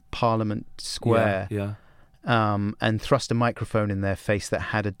MPs on Parliament Square, and thrust a microphone in their face that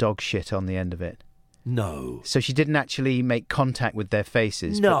had a dog shit on the end of it. No. So she didn't actually make contact with their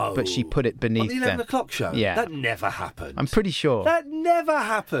faces. No. But she put it beneath them. On the 11 o'clock show? Yeah. That never happened. I'm pretty sure. That never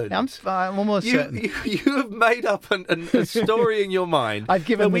happened. I'm almost certain. You have made up a story in your mind. I've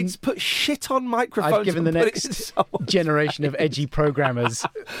given we put shit on microphones. I've given the next generation of edgy programmers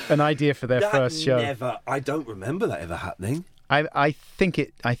an idea for their first show. I don't remember that ever happening. I think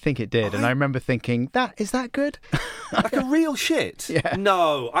it did, and I remember thinking, is that good? Like a real shit? Yeah.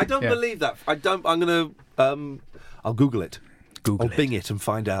 No, I don't believe that. I'm gonna I'll Google it. I'll Bing it and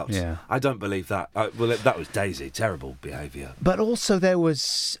find out. Yeah. I don't believe that. That was Daisy. Terrible behaviour. But also there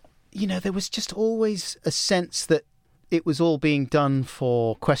was just always a sense that it was all being done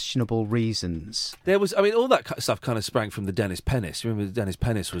for questionable reasons. There was, all that stuff kind of sprang from the Dennis Pennis. Remember, the Dennis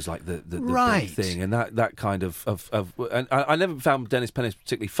Pennis was like the big thing, and that kind of and I never found Dennis Pennis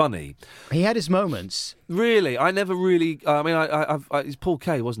particularly funny. He had his moments. Really, I never really. It's Paul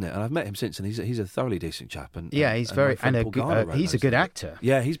Kay, wasn't it? And I've met him since, and he's a thoroughly decent chap. And yeah, he's very he's a good actor.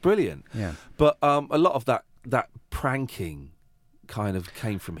 Yeah, he's brilliant. Yeah, but a lot of that pranking kind of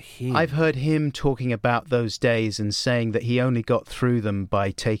came from him. I've heard him talking about those days and saying that he only got through them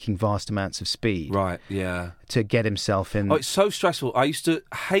by taking vast amounts of speed. Right, yeah. To get himself in. Oh, it's so stressful. I used to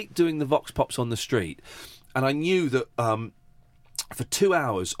hate doing the Vox Pops on the street, and I knew that for 2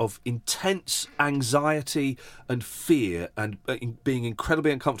 hours of intense anxiety and fear and being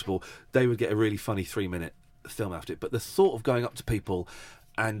incredibly uncomfortable, they would get a really funny 3-minute film after it. But the thought of going up to people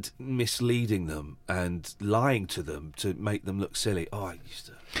and misleading them and lying to them to make them look silly. I used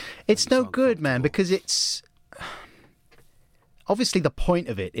to... It's no good, man, because it's... Obviously, the point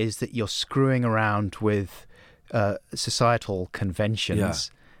of it is that you're screwing around with societal conventions.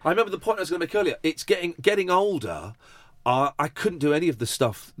 Yeah. I remember the point I was going to make earlier. It's getting older. I couldn't do any of the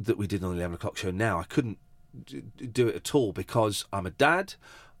stuff that we did on the 11 o'clock show now. I couldn't do it at all because I'm a dad.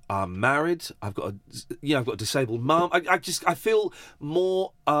 I'm married. I've got a disabled mum. I feel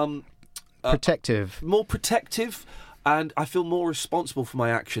more protective, and I feel more responsible for my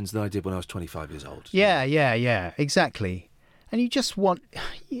actions than I did when I was 25 years old. Yeah, exactly. And you just want,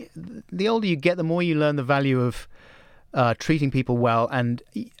 the older you get, the more you learn the value of treating people well and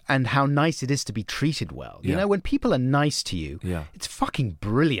how nice it is to be treated well. You know, when people are nice to you, it's fucking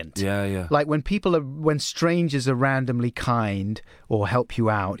brilliant. Yeah. Like when strangers are randomly kind or help you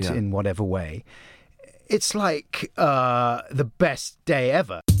out in whatever way, it's like the best day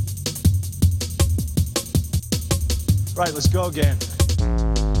ever. Right, let's go again.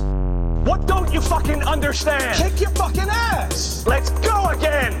 What don't you fucking understand? Kick your fucking ass! Let's go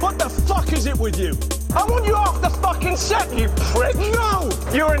again! What the fuck is it with you? I want you off the fucking set, you prick! No!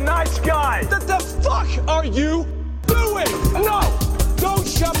 You're a nice guy! The fuck are you doing? No! Don't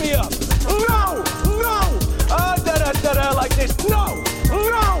shut me up! No! Da-da-da-da like this! No!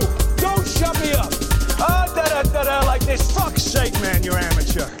 Don't shut me up! Da-da-da-da like this! Fuck's sake, man, you're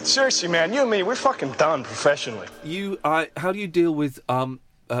amateur. Seriously, man, you and me, we're fucking done professionally. How do you deal with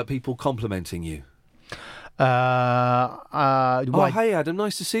people complimenting you? Hey Adam,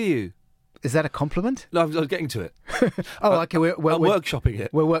 nice to see you. Is that a compliment? No, I was getting to it. Okay. We're workshopping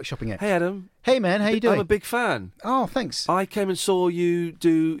it. We're workshopping it. Hey, Adam. Hey, man. How you doing? I'm a big fan. Oh, thanks. I came and saw you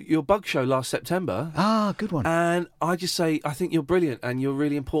do your bug show last September. Ah, good one. And I just say, I think you're brilliant and you're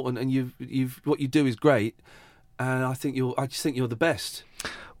really important and you've what you do is great. And I just think you're the best.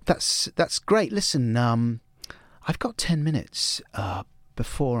 That's great. Listen, I've got 10 minutes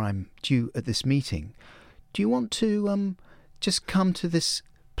before I'm due at this meeting. Do you want to just come to this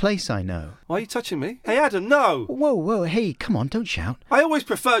place I know? Why are you touching me? Hey, Adam, no! Whoa, hey, come on, don't shout. I always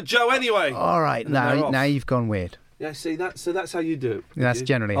preferred Joe anyway. All right, now you've gone weird. Yeah, see, that's how you do it. That's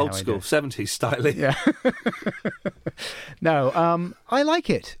generally old how school, I do. 70s style. Yeah. No, I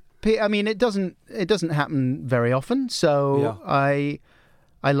like it. I mean, it doesn't happen very often, so yeah.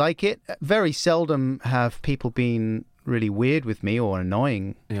 I like it. Very seldom have people been really weird with me or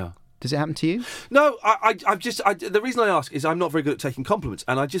annoying. Yeah. Does it happen to you? No, the reason I ask is I'm not very good at taking compliments,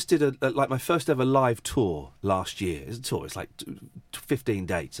 and I just did my first ever live tour last year. It's a tour. It's like 15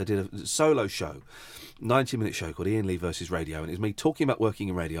 dates. I did a solo show, 90-minute show called Iain Lee versus Radio, and it was me talking about working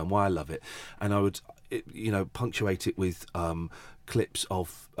in radio and why I love it, and I would, punctuate it with clips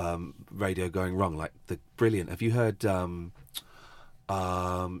of radio going wrong, like the brilliant. Have you heard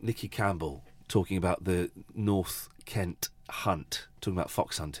Nicky Campbell talking about the North Kent hunt, talking about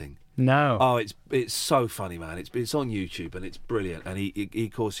fox hunting? No. Oh, it's so funny, man. It's on YouTube and it's brilliant. And he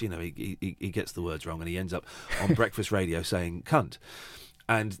of course, he gets the words wrong and he ends up on breakfast radio saying cunt.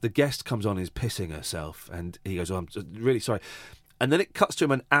 And the guest comes on and is pissing herself and he goes, "Oh, I'm really sorry." And then it cuts to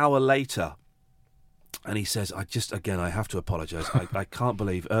him an hour later and he says, I have to apologise. I can't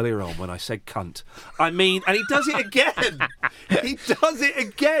believe earlier on when I said cunt, and he does it again. He does it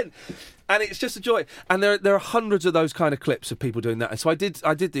again. And it's just a joy. And there are hundreds of those kind of clips of people doing that. And so I did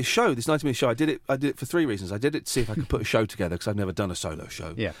this show, this 90-minute show. I did it for three reasons. I did it to see if I could put a show together because I've never done a solo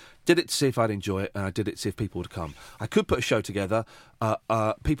show. Yeah. Did it to see if I'd enjoy it, and I did it to see if people would come. I could put a show together.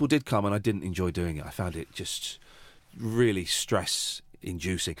 People did come, and I didn't enjoy doing it. I found it just really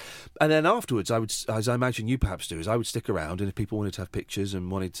stress-inducing. And then afterwards, I would, as I imagine you perhaps do, is I would stick around, and if people wanted to have pictures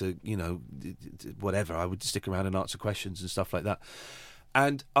and wanted to, whatever, I would stick around and answer questions and stuff like that.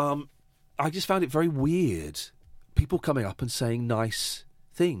 And I just found it very weird, people coming up and saying nice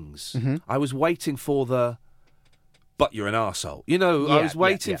things. Mm-hmm. I was waiting for the, but you're an arsehole. I was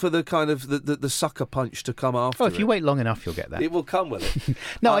waiting for the kind of the sucker punch to come after. Oh, if you wait long enough, you'll get that. It will come with it.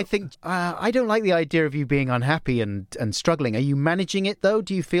 No, I think, I don't like the idea of you being unhappy and struggling. Are you managing it, though?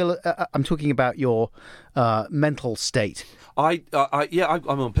 Do you feel, I'm talking about your mental state. I'm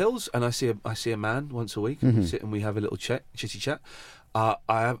on pills, and I see a man once a week, and we sit and we have a little chitty chat.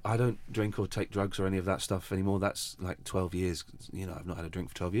 I don't drink or take drugs or any of that stuff anymore. That's like 12 years. I've not had a drink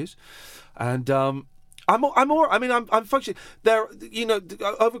for 12 years, and I'm functioning there.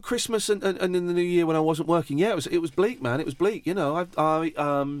 Over Christmas and in the New Year when I wasn't working, it was bleak, man. It was bleak. I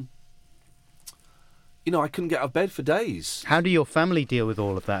couldn't get out of bed for days. How do your family deal with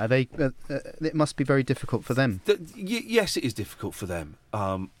all of that? Are they? It must be very difficult for them. Yes, it is difficult for them.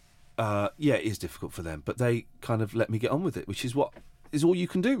 It is difficult for them, but they kind of let me get on with it, which is what is all you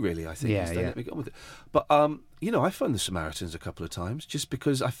can do, really. I think. They let me get on with it. But I phoned the Samaritans a couple of times just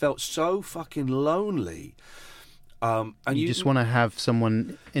because I felt so fucking lonely. And you just want to have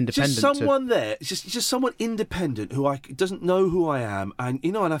someone independent. Just someone there, just someone independent who doesn't know who I am, and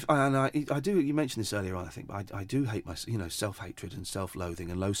I do. You mentioned this earlier on, I think, but I do hate my self-hatred and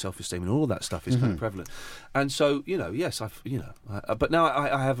self-loathing and low self-esteem and all that stuff is kind of prevalent. And so yes, but now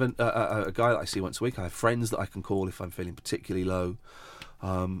I have a guy that I see once a week. I have friends that I can call if I'm feeling particularly low.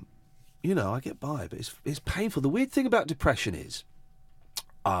 I get by, but it's painful. The weird thing about depression is,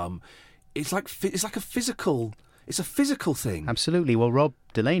 it's like a physical. It's a physical thing. Absolutely. Well, Rob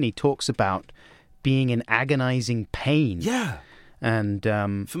Delaney talks about being in agonising pain. Yeah. And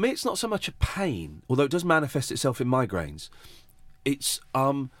for me, it's not so much a pain, although it does manifest itself in migraines. It's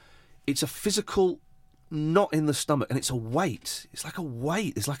a physical knot in the stomach, and it's a weight. It's like a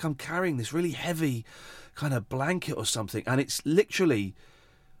weight. It's like I'm carrying this really heavy kind of blanket or something, and it's literally,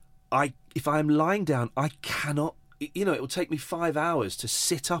 if I'm lying down, I cannot. It will take me 5 hours to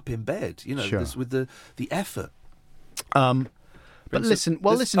sit up in bed. Sure. With the effort. But listen,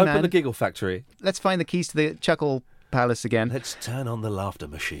 man. Open the Giggle Factory. Let's find the keys to the Chuckle Palace again. Let's turn on the laughter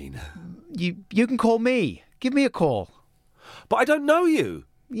machine. You can call me. Give me a call. But I don't know you.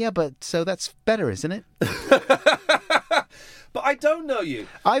 Yeah, but so that's better, isn't it? But I don't know you.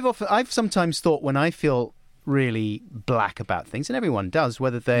 I've sometimes thought when I feel really black about things, and everyone does,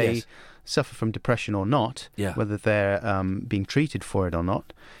 whether they suffer from depression or not, whether they're being treated for it or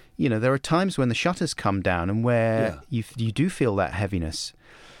not. There are times when the shutters come down and where you do feel that heaviness.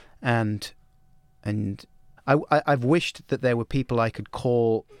 and I've wished that there were people I could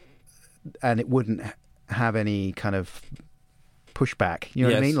call and it wouldn't have any kind of pushback. You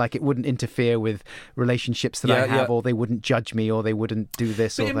know what I mean? Like it wouldn't interfere with relationships that I have, or they wouldn't judge me, or they wouldn't do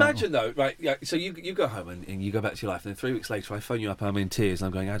this or that. But imagine though, right? Yeah, so you go home and you go back to your life, and then 3 weeks later I phone you up and I'm in tears and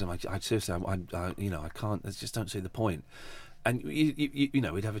I'm going, Adam, I seriously, I can't. I just don't see the point. And you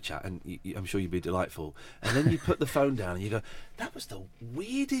know, we'd have a chat, and I'm sure you'd be delightful. And then you put the phone down and you go, that was the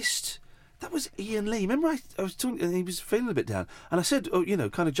weirdest. That was Iain Lee. Remember, I was talking, and he was feeling a bit down, and I said,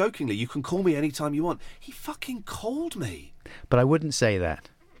 kind of jokingly, you can call me anytime you want. He fucking called me. But I wouldn't say that.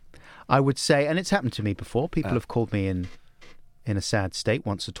 I would say, and it's happened to me before. People have called me in a sad state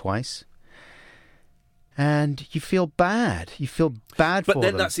once or twice, and you feel bad. You feel bad for them. But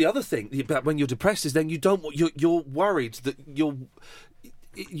then that's the other thing about when you're depressed is then you don't. You're worried that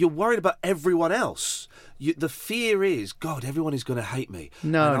you're worried about everyone else. The fear is, God, everyone is going to hate me.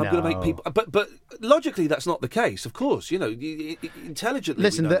 No, I'm going to make people. But logically, that's not the case. Of course, intelligently,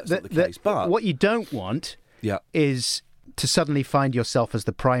 listen. We know that's not the case. But what you don't want, is to suddenly find yourself as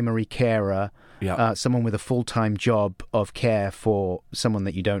the primary carer, someone with a full-time job of care for someone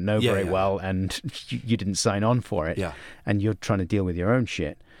that you don't know very well, and you didn't sign on for it, and you're trying to deal with your own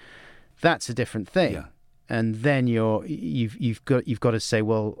shit. That's a different thing. Yeah. And then you've got to say,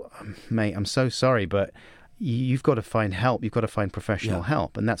 well, mate, I'm so sorry, but you've got to find help. You've got to find professional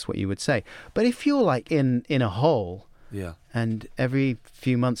help, and that's what you would say. But if you're like in a hole, and every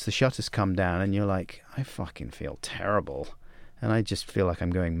few months the shutters come down, and you're like, I fucking feel terrible, and I just feel like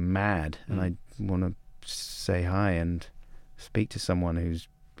I'm going mad, and I want to say hi and speak to someone who's,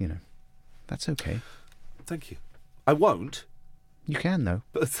 that's okay. Thank you. I won't. You can though.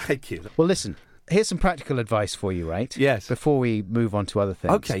 But thank you. Well, listen. Here's some practical advice for you, right? Yes. Before we move on to other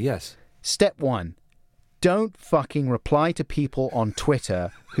things. Okay, yes. Step 1. Don't fucking reply to people on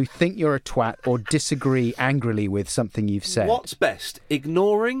Twitter who think you're a twat or disagree angrily with something you've said. What's best?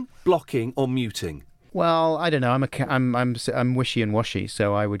 Ignoring, blocking, or muting? Well, I don't know. I'm wishy and washy,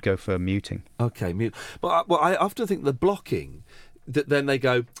 so I would go for muting. Okay, mute. But I often think the blocking, that then they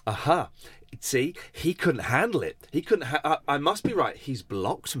go, aha, see, he couldn't handle it. He couldn't. I must be right. He's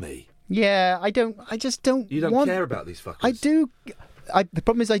blocked me. Yeah, I just don't. You don't care about these fuckers. I do. The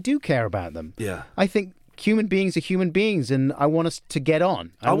problem is I do care about them. Yeah. I think human beings are human beings, and I want us to get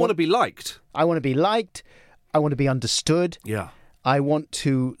on. I want to be liked. I want to be liked. I want to be understood. Yeah. I want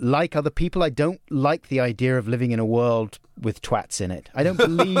to like other people. I don't like the idea of living in a world with twats in it. I don't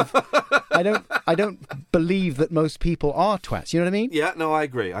believe. I don't believe that most people are twats. You know what I mean? Yeah. No, I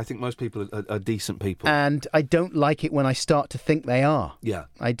agree. I think most people are decent people. And I don't like it when I start to think they are. Yeah.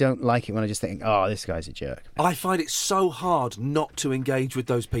 I don't like it when I just think, oh, this guy's a jerk. I find it so hard not to engage with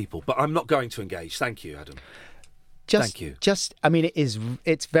those people, but I'm not going to engage. Thank you, Adam. Thank you. I mean,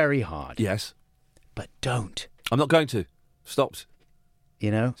 it's very hard. Yes. But don't. I'm not going to. Stopped.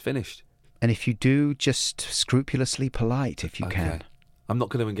 It's finished. And if you do, just scrupulously polite if you can. I'm not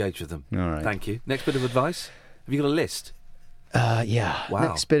going to engage with them. All right. Thank you. Next bit of advice. Have you got a list? Yeah. Wow.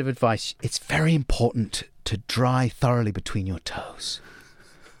 Next bit of advice. It's very important to dry thoroughly between your toes.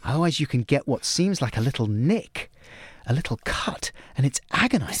 Otherwise you can get what seems like a little nick, a little cut, and it's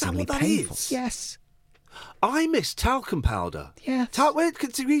agonisingly painful. Is? Yes. I miss talcum powder. Yeah. When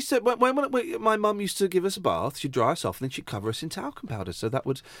my mum used to give us a bath, she'd dry us off and then she'd cover us in talcum powder so that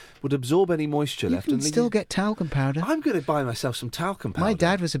would absorb any moisture left. You can still get talcum powder. I'm going to buy myself some talcum powder. My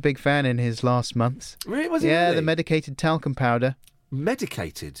dad was a big fan in his last months. Really? Was he? Yeah, really? The medicated talcum powder.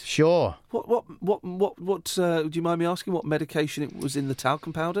 Medicated? Sure. What do you mind me asking what medication it was in the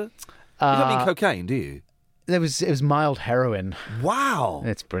talcum powder? You don't mean cocaine, do you? It was mild heroin. Wow.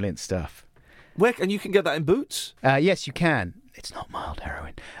 It's brilliant stuff. And you can get that in Boots? Yes, you can. It's not mild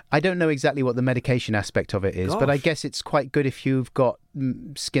heroin. I don't know exactly what the medication aspect of it is, but I guess it's quite good if you've got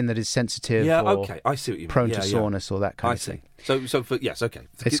skin that is sensitive or I see what you mean. prone to soreness or that kind of thing. Yes, okay.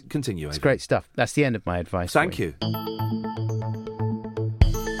 Continue. It's great stuff. That's the end of my advice. Thank you.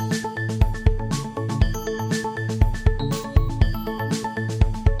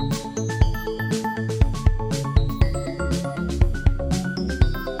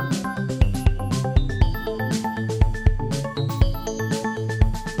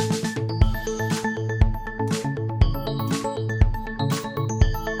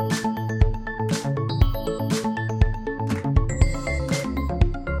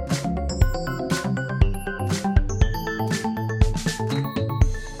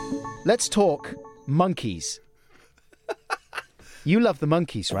 Let's talk monkeys. You love the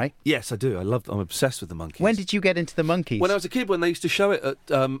Monkees, right? Yes, I do. I'm obsessed with the Monkees. When did you get into the Monkees? When I was a kid, when they used to show it at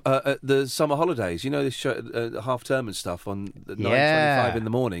the summer holidays, you know, this show half term and stuff on 9:25 in the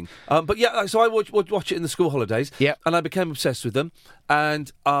morning. But yeah, so I would watch it in the school holidays. Yep. And I became obsessed with them.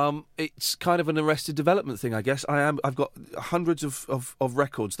 And it's kind of an Arrested Development thing, I guess. I've got hundreds of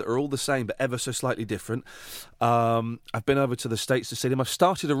records that are all the same but ever so slightly different. I've been over to the States to see them. I've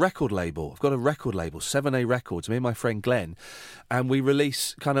started a record label. I've got a record label, 7A Records, me and my friend Glenn, and we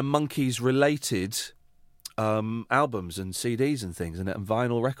release kind of Monkees-related albums and CDs and things, and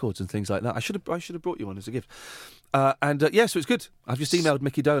vinyl records and things like that. I should have brought you one as a gift. So it's good. I've just emailed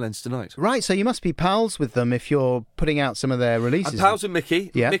Mickey Dolenz tonight. Right, so you must be pals with them if you're putting out some of their releases. I'm pals with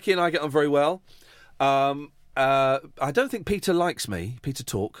Mickey. Yeah. Mickey and I get on very well. I don't think Peter likes me, Peter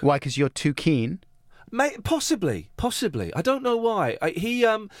Talk. Why, because you're too keen? Possibly. I don't know why.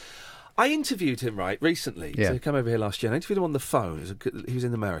 I interviewed him, recently. Yeah. So he came over here last year. I interviewed him on the phone. He was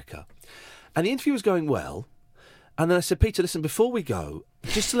in America. And the interview was going well. And then I said, Peter, listen, before we go,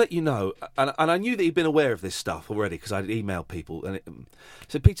 just to let you know, and I knew that he'd been aware of this stuff already because I'd emailed people. And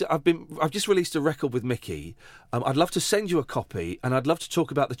so, Peter, I've just released a record with Mickey. I'd love to send you a copy, and I'd love to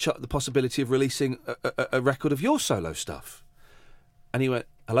talk about the possibility of releasing a record of your solo stuff. And he went,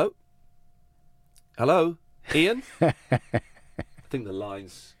 hello, Ian. I think the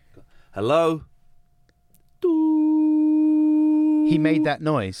line's hello. He made that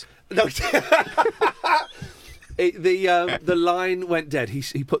noise. No. The line went dead.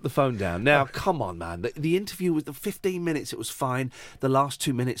 He put the phone down. Now, come on, man. The interview was the 15 minutes. It was fine. The last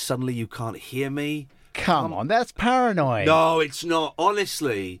 2 minutes, suddenly you can't hear me. Come on, that's paranoid. No, it's not.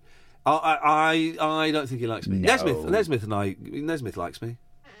 Honestly, I don't think he likes me. No. Nesmith likes me.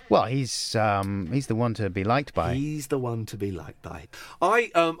 Well, he's the one to be liked by. He's the one to be liked by.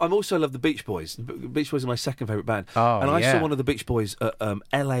 I'm also love the Beach Boys. The Beach Boys are my second favourite band. Oh, and I yeah. saw one of the Beach Boys at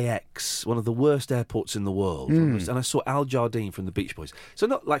LAX, one of the worst airports in the world. And I saw Al Jardine from the Beach Boys. So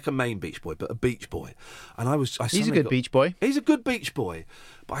not like a main Beach Boy, but a Beach Boy. And He's a good Beach Boy. He's a good Beach Boy.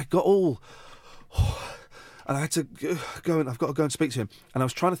 But I got all... And I had to I've got to go and speak to him. And I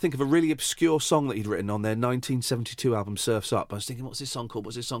was trying to think of a really obscure song that he'd written on their 1972 album, Surf's Up. I was thinking, what's this song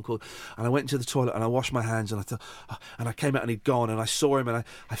called? And I went into the toilet and I washed my hands and I thought, and I came out and he'd gone and I saw him and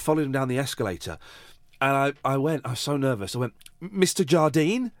I followed him down the escalator. And I was so nervous. I went, Mr.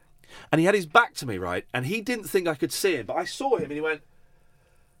 Jardine? And he had his back to me, right? And he didn't think I could see him, but I saw him and he went...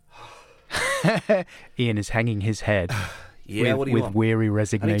 Ian is hanging his head. Yeah, what do you want? With weary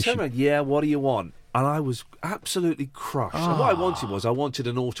resignation. And he turned around, yeah, what do you want? And I was absolutely crushed. And what I wanted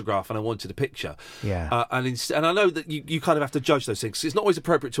an autograph and I wanted a picture. Yeah. And I know that you kind of have to judge those things. 'Cause it's not always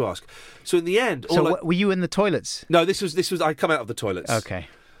appropriate to ask. So in the end... were you in the toilets? No, this was... I'd come out of the toilets. Okay.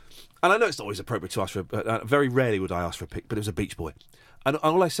 And I know it's not always appropriate to ask for... very rarely would I ask for a pic, but it was a Beach Boy. And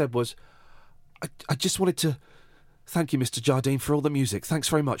all I said was, I just wanted to... Thank you, Mr. Jardine, for all the music. Thanks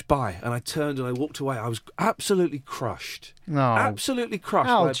very much. Bye. And I turned and I walked away. I was absolutely crushed. Oh, absolutely crushed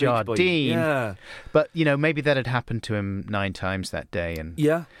Al by a Beach Boy. Jardine. Yeah. But, maybe that had happened to him 9 times that day. And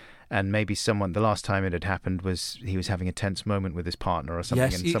yeah. And maybe the last time it had happened was he was having a tense moment with his partner or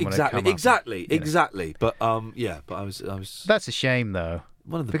something. Yes, and someone exactly. Had come Exactly. But, but I was... That's a shame, though.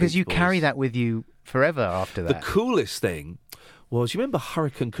 One of the because Beach you Boys. Carry that with you forever after that. The coolest thing was, you remember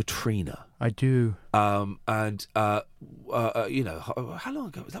Hurricane Katrina? I do. How long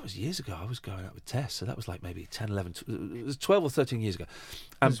ago? That was years ago. I was going out with Tess, so that was like maybe 10, 11, it was 12 or 13 years ago.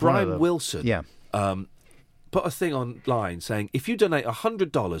 And Brian Wilson put a thing online saying, if you donate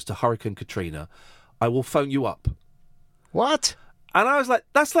 $100 to Hurricane Katrina, I will phone you up. What? And I was like,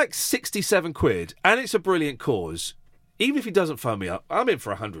 that's like 67 quid, and it's a brilliant cause. Even if he doesn't phone me up, I'm in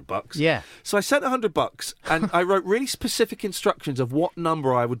for $100. Yeah. So I sent $100, and I wrote really specific instructions of what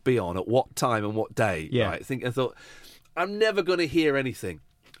number I would be on at what time and what day. Yeah. Right? I thought, I'm never going to hear anything.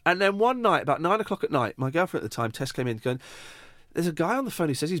 And then one night, about 9 o'clock at night, my girlfriend at the time, Tess, came in going, there's a guy on the phone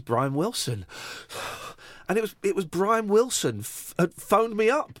who says he's Brian Wilson. And it was Brian Wilson had phoned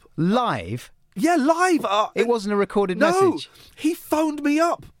me up. Live? Yeah, live. It wasn't a recorded no, message. He phoned me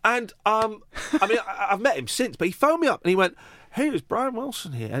up, and I've met him since, but he phoned me up and he went, "Hey, it's Brian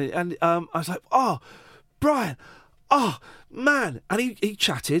Wilson here," and I was like, "Oh, Brian, oh man," and he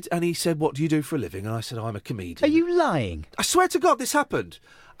chatted and he said, "What do you do for a living?" And I said, "I'm a comedian." Are you lying? I swear to God, this happened.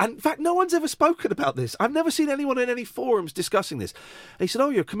 And in fact, no one's ever spoken about this. I've never seen anyone in any forums discussing this. And he said, "Oh,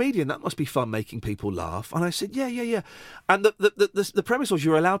 you're a comedian. That must be fun, making people laugh." And I said, "Yeah." And the premise was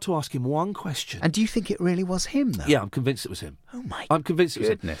you're allowed to ask him one question. And do you think it really was him, though? Yeah, I'm convinced it was him. Oh my! I'm convinced it was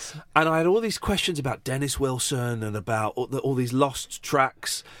goodness. him. And I had all these questions about Dennis Wilson and about all these lost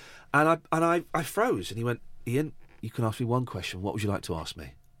tracks, and I froze. And he went, "Ian, you can ask me one question. What would you like to ask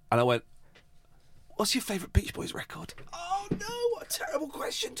me? And I went, what's your favourite Beach Boys record? Oh, no, what a terrible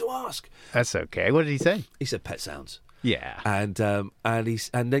question to ask. That's okay. What did he say? He said Pet Sounds. Yeah. And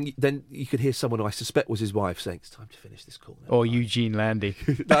then you could hear someone who I suspect was his wife saying, it's time to finish this call now. Or Eugene Landy.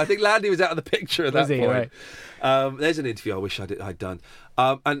 No, I think Landy was out of the picture at that point. Right? There's an interview I wish I'd done.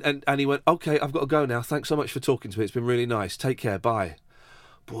 And he went, OK, I've got to go now. Thanks so much for talking to me. It's been really nice. Take care. Bye.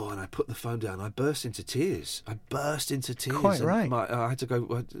 Boy, and I put the phone down. I burst into tears. Quite right. I had to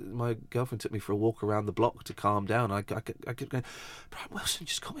go. My girlfriend took me for a walk around the block to calm down. I kept going, Brian Wilson,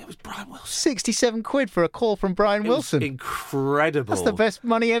 just call me. It was Brian Wilson. 67 quid for a call from Brian Wilson. Incredible. That's the best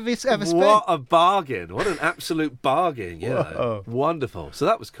money ever spent. What a bargain. What an absolute bargain. Yeah. Wonderful. So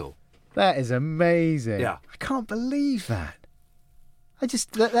that was cool. That is amazing. Yeah. I can't believe that. I'm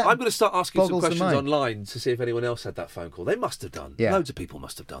going to start asking some questions online to see if anyone else had that phone call. They must have done. Yeah. Loads of people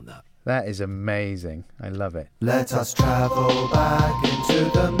must have done that. That is amazing. I love it. Let us travel back into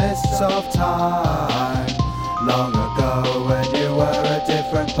the mists of time. Long ago when you were a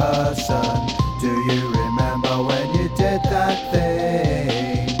different person. Do you remember when you did that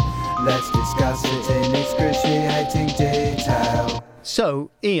thing? Let's discuss it in excruciating detail. So,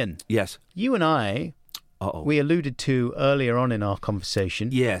 Ian. Yes. You and I... we alluded to earlier on in our conversation.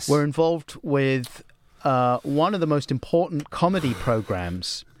 Yes. We're involved with one of the most important comedy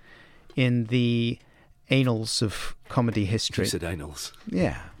programs in the annals of comedy history. You said annals.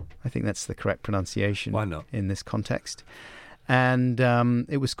 Yeah, I think that's the correct pronunciation. Why not? In this context. And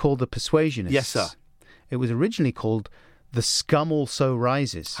it was called The Persuasionists. Yes, sir. It was originally called The Scum Also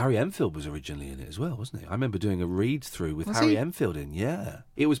Rises. Harry Enfield was originally in it as well, wasn't he? I remember doing a read-through with Was Harry he? Enfield in, yeah.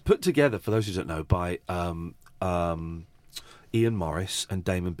 It was put together, for those who don't know, by Ian Morris and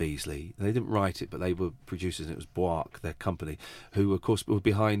Damon Beasley. They didn't write it, but they were producers, and it was Boark, their company, who, of course, were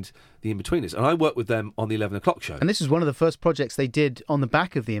behind The In-Betweeners. And I worked with them on the 11 o'clock show. And this was one of the first projects they did on the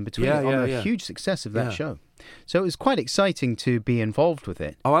back of The In-Betweeners, Yeah. a huge success of that show. So it was quite exciting to be involved with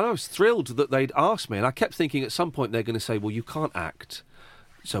it. Oh, and I was thrilled that they'd asked me, and I kept thinking at some point they're going to say, well, you can't act,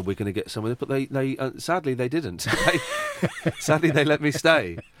 so we're going to get someone. But they sadly, they didn't. Sadly, they let me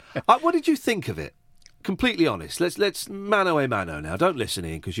stay. What did you think of it? Completely honest. Let's mano a mano now. Don't listen,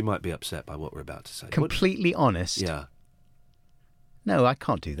 Ian, because you might be upset by what we're about to say. Completely honest? Yeah. No, I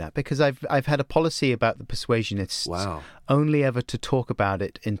can't do that because I've had a policy about the Persuasionists. Wow. Only ever to talk about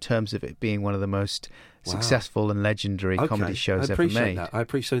it in terms of it being one of the most successful and legendary comedy shows ever made. That. I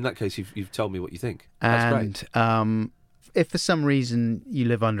appreciate. In that case, you've told me what you think. That's great. And if for some reason you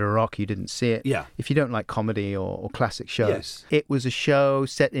live under a rock, you didn't see it. Yeah. If you don't like comedy or classic shows, yes. It was a show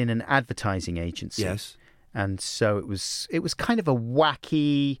set in an advertising agency. Yes. And so it was kind of a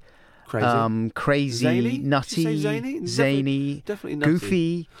wacky, crazy, zany? nutty, Did you say zany, definitely nutty.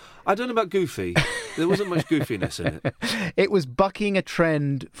 goofy. I don't know about goofy. There wasn't much goofiness in it. It was bucking a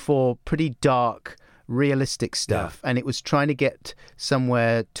trend for pretty dark, realistic stuff, and it was trying to get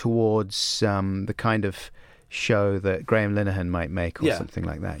somewhere towards the kind of show that Graham Linehan might make or something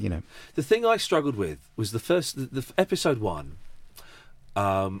like that, you know. The thing I struggled with was the episode 1.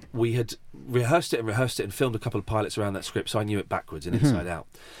 We had rehearsed it and filmed a couple of pilots around that script, so I knew it backwards and inside out.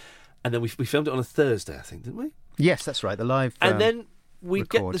 And then we filmed it on a Thursday, I think, didn't we? Yes, that's right, the live And then we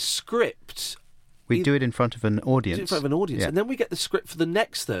record. get the script. We do it in front of an audience. Do it in front of an audience. Yeah. And then we get the script for the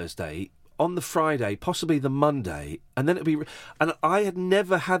next Thursday, on the Friday, possibly the Monday, and then it'd be... And I had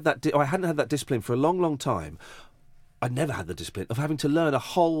never had that... I hadn't had that discipline for a long, long time. I'd never had the discipline of having to learn a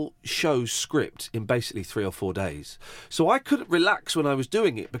whole show's script in basically 3 or 4 days. So I couldn't relax when I was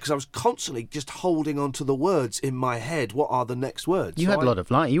doing it because I was constantly just holding on to the words in my head. What are the next words? You had a lot of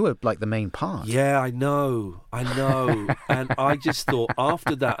lines. You were like the main part. Yeah, I know. And I just thought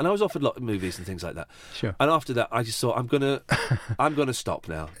after that, and I was offered a lot of movies and things like that. Sure. And after that, I just thought I'm gonna stop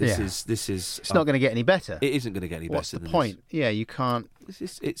now. This is. It's not going to get any better. It isn't going to get any What's better. the than point? Yeah, you can't.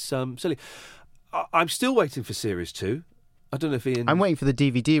 It's silly. I'm still waiting for Series 2. I don't know if Ian... I'm waiting for the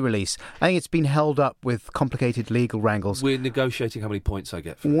DVD release. I think it's been held up with complicated legal wrangles. We're negotiating how many points I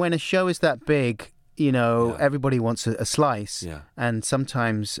get for it. When a show is that big, you know, everybody wants a slice. Yeah. And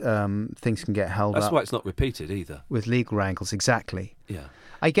sometimes things can get held up. That's why it's not repeated either. With legal wrangles, exactly. Yeah.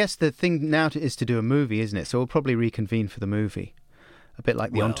 I guess the thing now is to do a movie, isn't it? So we'll probably reconvene for the movie. A bit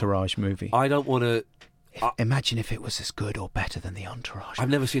like the Entourage movie. I don't want to... Imagine if it was as good or better than the Entourage. I've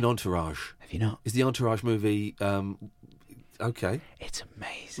never seen Entourage. Have you not? Is the Entourage movie okay? It's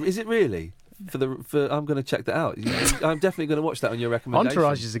amazing. Is it really? I'm going to check that out. I'm definitely going to watch that on your recommendation.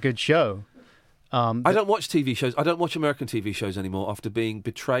 Entourage is a good show. I don't watch TV shows. I don't watch American TV shows anymore after being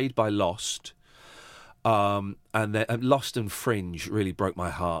betrayed by Lost. And Lost and Fringe really broke my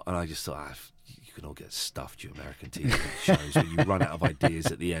heart, and I just thought, you can all get stuffed, you American TV shows, where you run out of ideas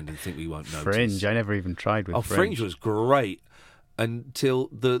at the end and think we won't notice. Fringe, I never even tried with Fringe. Fringe was great until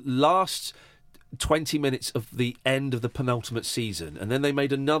the last 20 minutes of the end of the penultimate season, and then they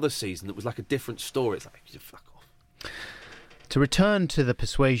made another season that was like a different story. It's like, fuck off. To return to the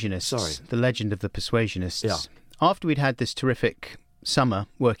Persuasionists, the legend of the Persuasionists, after we'd had this terrific summer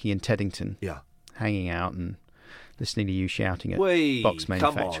working in Teddington, hanging out and listening to you shouting at box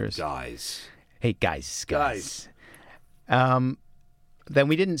manufacturers. Come on, guys. Hey, guys. Then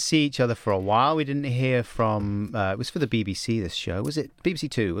we didn't see each other for a while. We didn't hear from... it was for the BBC, this show. Was it BBC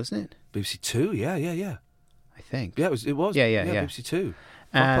Two, wasn't it? BBC Two, yeah. I think. Yeah, it was. Yeah. BBC Two.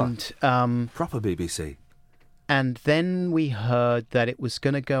 Proper BBC. And then we heard that it was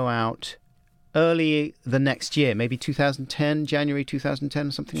going to go out early the next year, maybe 2010, January 2010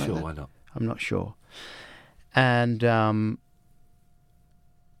 or something like that. Sure, why not? I'm not sure. And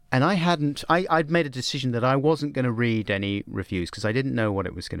I'd made a decision that I wasn't going to read any reviews because I didn't know what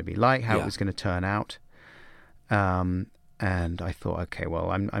it was going to be like, how it was going to turn out. And I thought, okay, well,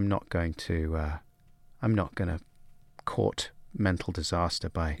 I'm not going to court mental disaster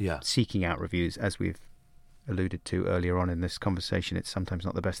by seeking out reviews, as we've alluded to earlier on in this conversation. It's sometimes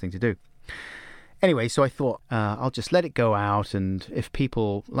not the best thing to do. Anyway, so I thought I'll just let it go out, and if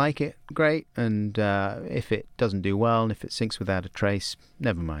people like it, great, and if it doesn't do well, and if it sinks without a trace,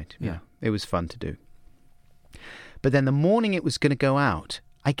 never mind. Yeah, it was fun to do. But then the morning it was going to go out,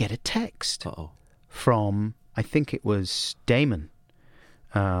 I get a text from, I think it was Damon.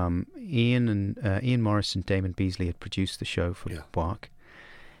 Ian Morris and Damon Beasley had produced the show for Quark,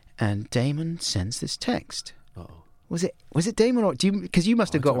 and Damon sends this text. Was it Damon or because you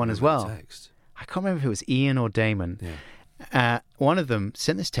must have got one as well? Text. I can't remember if it was Ian or Damon. Yeah. One of them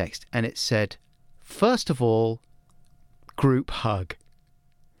sent this text, and it said, "First of all, group hug."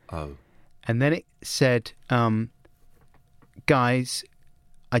 Oh. And then it said, "Guys,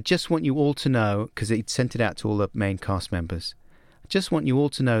 I just want you all to know," because he'd sent it out to all the main cast members. "I just want you all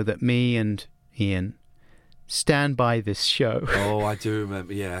to know that me and Ian stand by this show." Oh, I do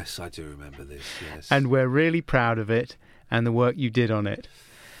remember. Yes, I do remember this. Yes. And we're really proud of it and the work you did on it.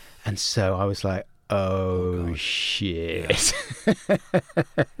 And so I was like, oh shit.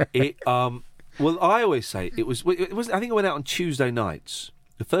 Yeah. Well, I always say it was. I think it went out on Tuesday nights.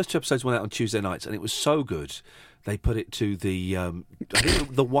 The first two episodes went out on Tuesday nights, and it was so good. They put it to the I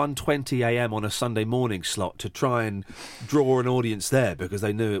think the 1:20 a.m. on a Sunday morning slot to try and draw an audience there, because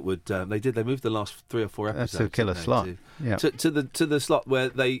they knew it would. They moved the last 3 or 4 episodes. That's a killer slot. To the slot where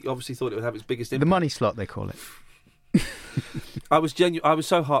they obviously thought it would have its biggest impact. The money slot, they call it. I was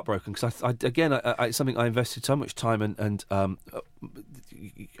so heartbroken because it's something I invested so much time and I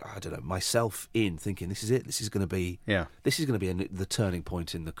don't know, myself in, thinking this is it. This is going to be the turning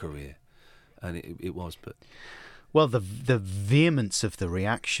point in the career, and it was. But well, the vehemence of the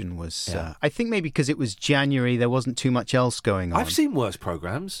reaction was. I think maybe because it was January, there wasn't too much else going on. I've seen worse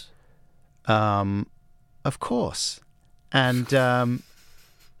programmes. Of course, and.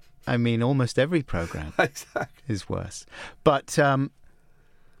 I mean, almost every programme is worse. But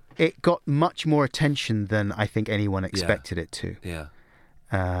it got much more attention than I think anyone expected it to. Yeah.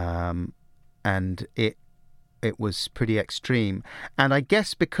 And it was pretty extreme. And I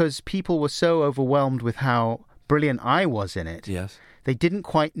guess because people were so overwhelmed with how brilliant I was in it, they didn't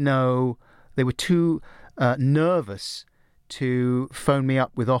quite know. They were too nervous to phone me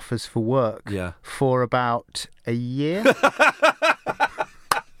up with offers for work for about a year.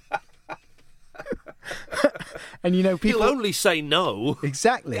 And you know, people he'll only say no.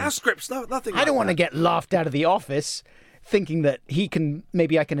 Exactly. Our scripts, nothing. I don't want to get laughed out of the office, thinking that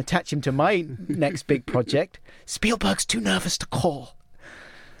maybe I can attach him to my next big project. Spielberg's too nervous to call.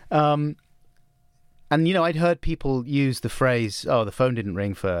 And you know, I'd heard people use the phrase, "Oh, the phone didn't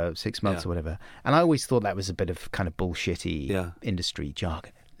ring for 6 months" or whatever, and I always thought that was a bit of kind of bullshitty industry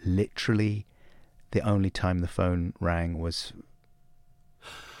jargon. Literally, the only time the phone rang was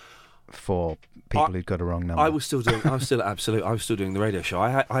for people who'd got a wrong number. I was still doing the radio show.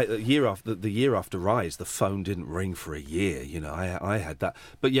 The year after Rise, the phone didn't ring for a year. You know, I had that.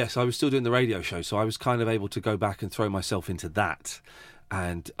 But yes, I was still doing the radio show, so I was kind of able to go back and throw myself into that.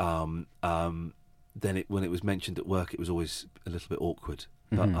 And then when it was mentioned at work, it was always a little bit awkward.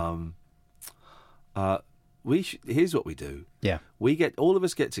 Mm-hmm. But here's what we do. Yeah, all of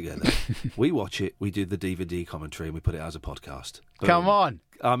us get together. We watch it. We do the DVD commentary, and we put it out as a podcast. Boom. Come on.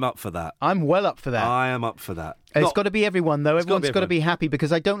 I'm up for that. I'm well up for that. I am up for that. It's got to be everyone, though. Everyone's got to be happy,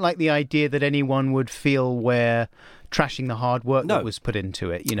 because I don't like the idea that anyone would feel we're trashing the hard work that was put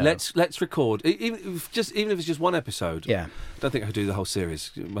into it. You know, let's record, even if it's just one episode. Yeah, I don't think I could do the whole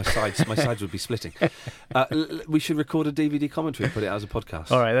series. My sides would be splitting. We should record a DVD commentary and put it out as a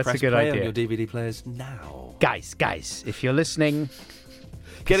podcast. All right, that's Press a good play idea. On your DVD players now, guys. If you're listening,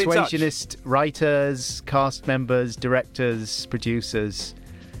 get in touch. Persuasionist writers, cast members, directors, producers.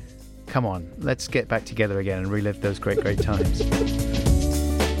 Come on, let's get back together again and relive those great times.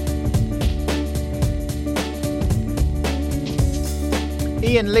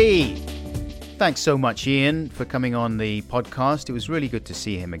 Iain Lee. Thanks so much, Iain, for coming on the podcast. It was really good to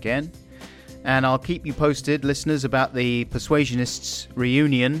see him again. And I'll keep you posted, listeners, about the Persuasionists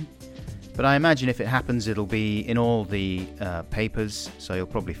reunion. But I imagine if it happens, it'll be in all the papers, so you'll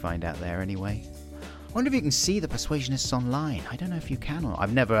probably find out there anyway. I wonder if you can see the Persuasionists online. I don't know if you can or not.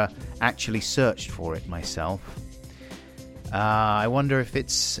 I've never actually searched for it myself. I wonder if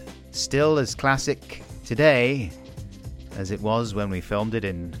it's still as classic today as it was when we filmed it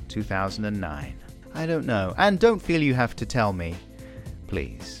in 2009. I don't know. And don't feel you have to tell me.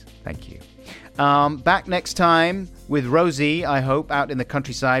 Please. Thank you. Back next time with Rosie, I hope, out in the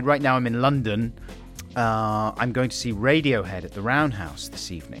countryside. Right now I'm in London. I'm going to see Radiohead at the Roundhouse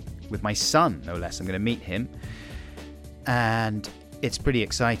this evening with my son, no less. I'm going to meet him, and it's pretty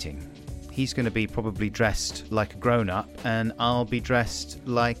exciting. He's going to be probably dressed like a grown-up, and I'll be dressed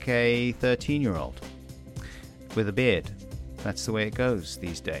like a 13-year-old with a beard. That's the way it goes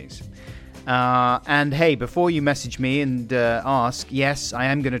these days. And hey, before you message me and ask, yes, I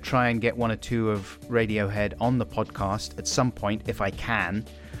am going to try and get one or two of Radiohead on the podcast at some point if I can.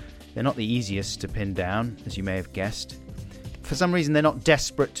 They're not the easiest to pin down, as you may have guessed. For some reason, they're not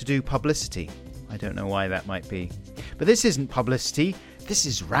desperate to do publicity. I don't know why that might be. But this isn't publicity. This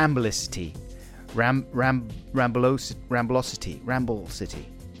is rambelicity. Ramblosity.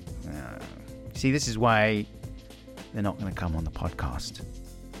 See, this is why they're not going to come on the podcast.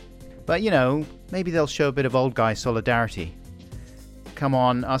 But, you know, maybe they'll show a bit of old guy solidarity. Come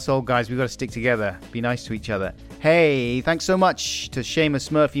on, us old guys, we've got to stick together. Be nice to each other. Hey, thanks so much to Seamus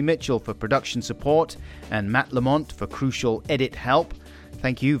Murphy-Mitchell for production support and Matt Lamont for crucial edit help.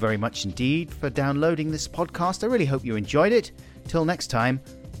 Thank you very much indeed for downloading this podcast. I really hope you enjoyed it. Till next time,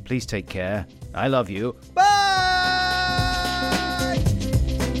 please take care. I love you. Bye!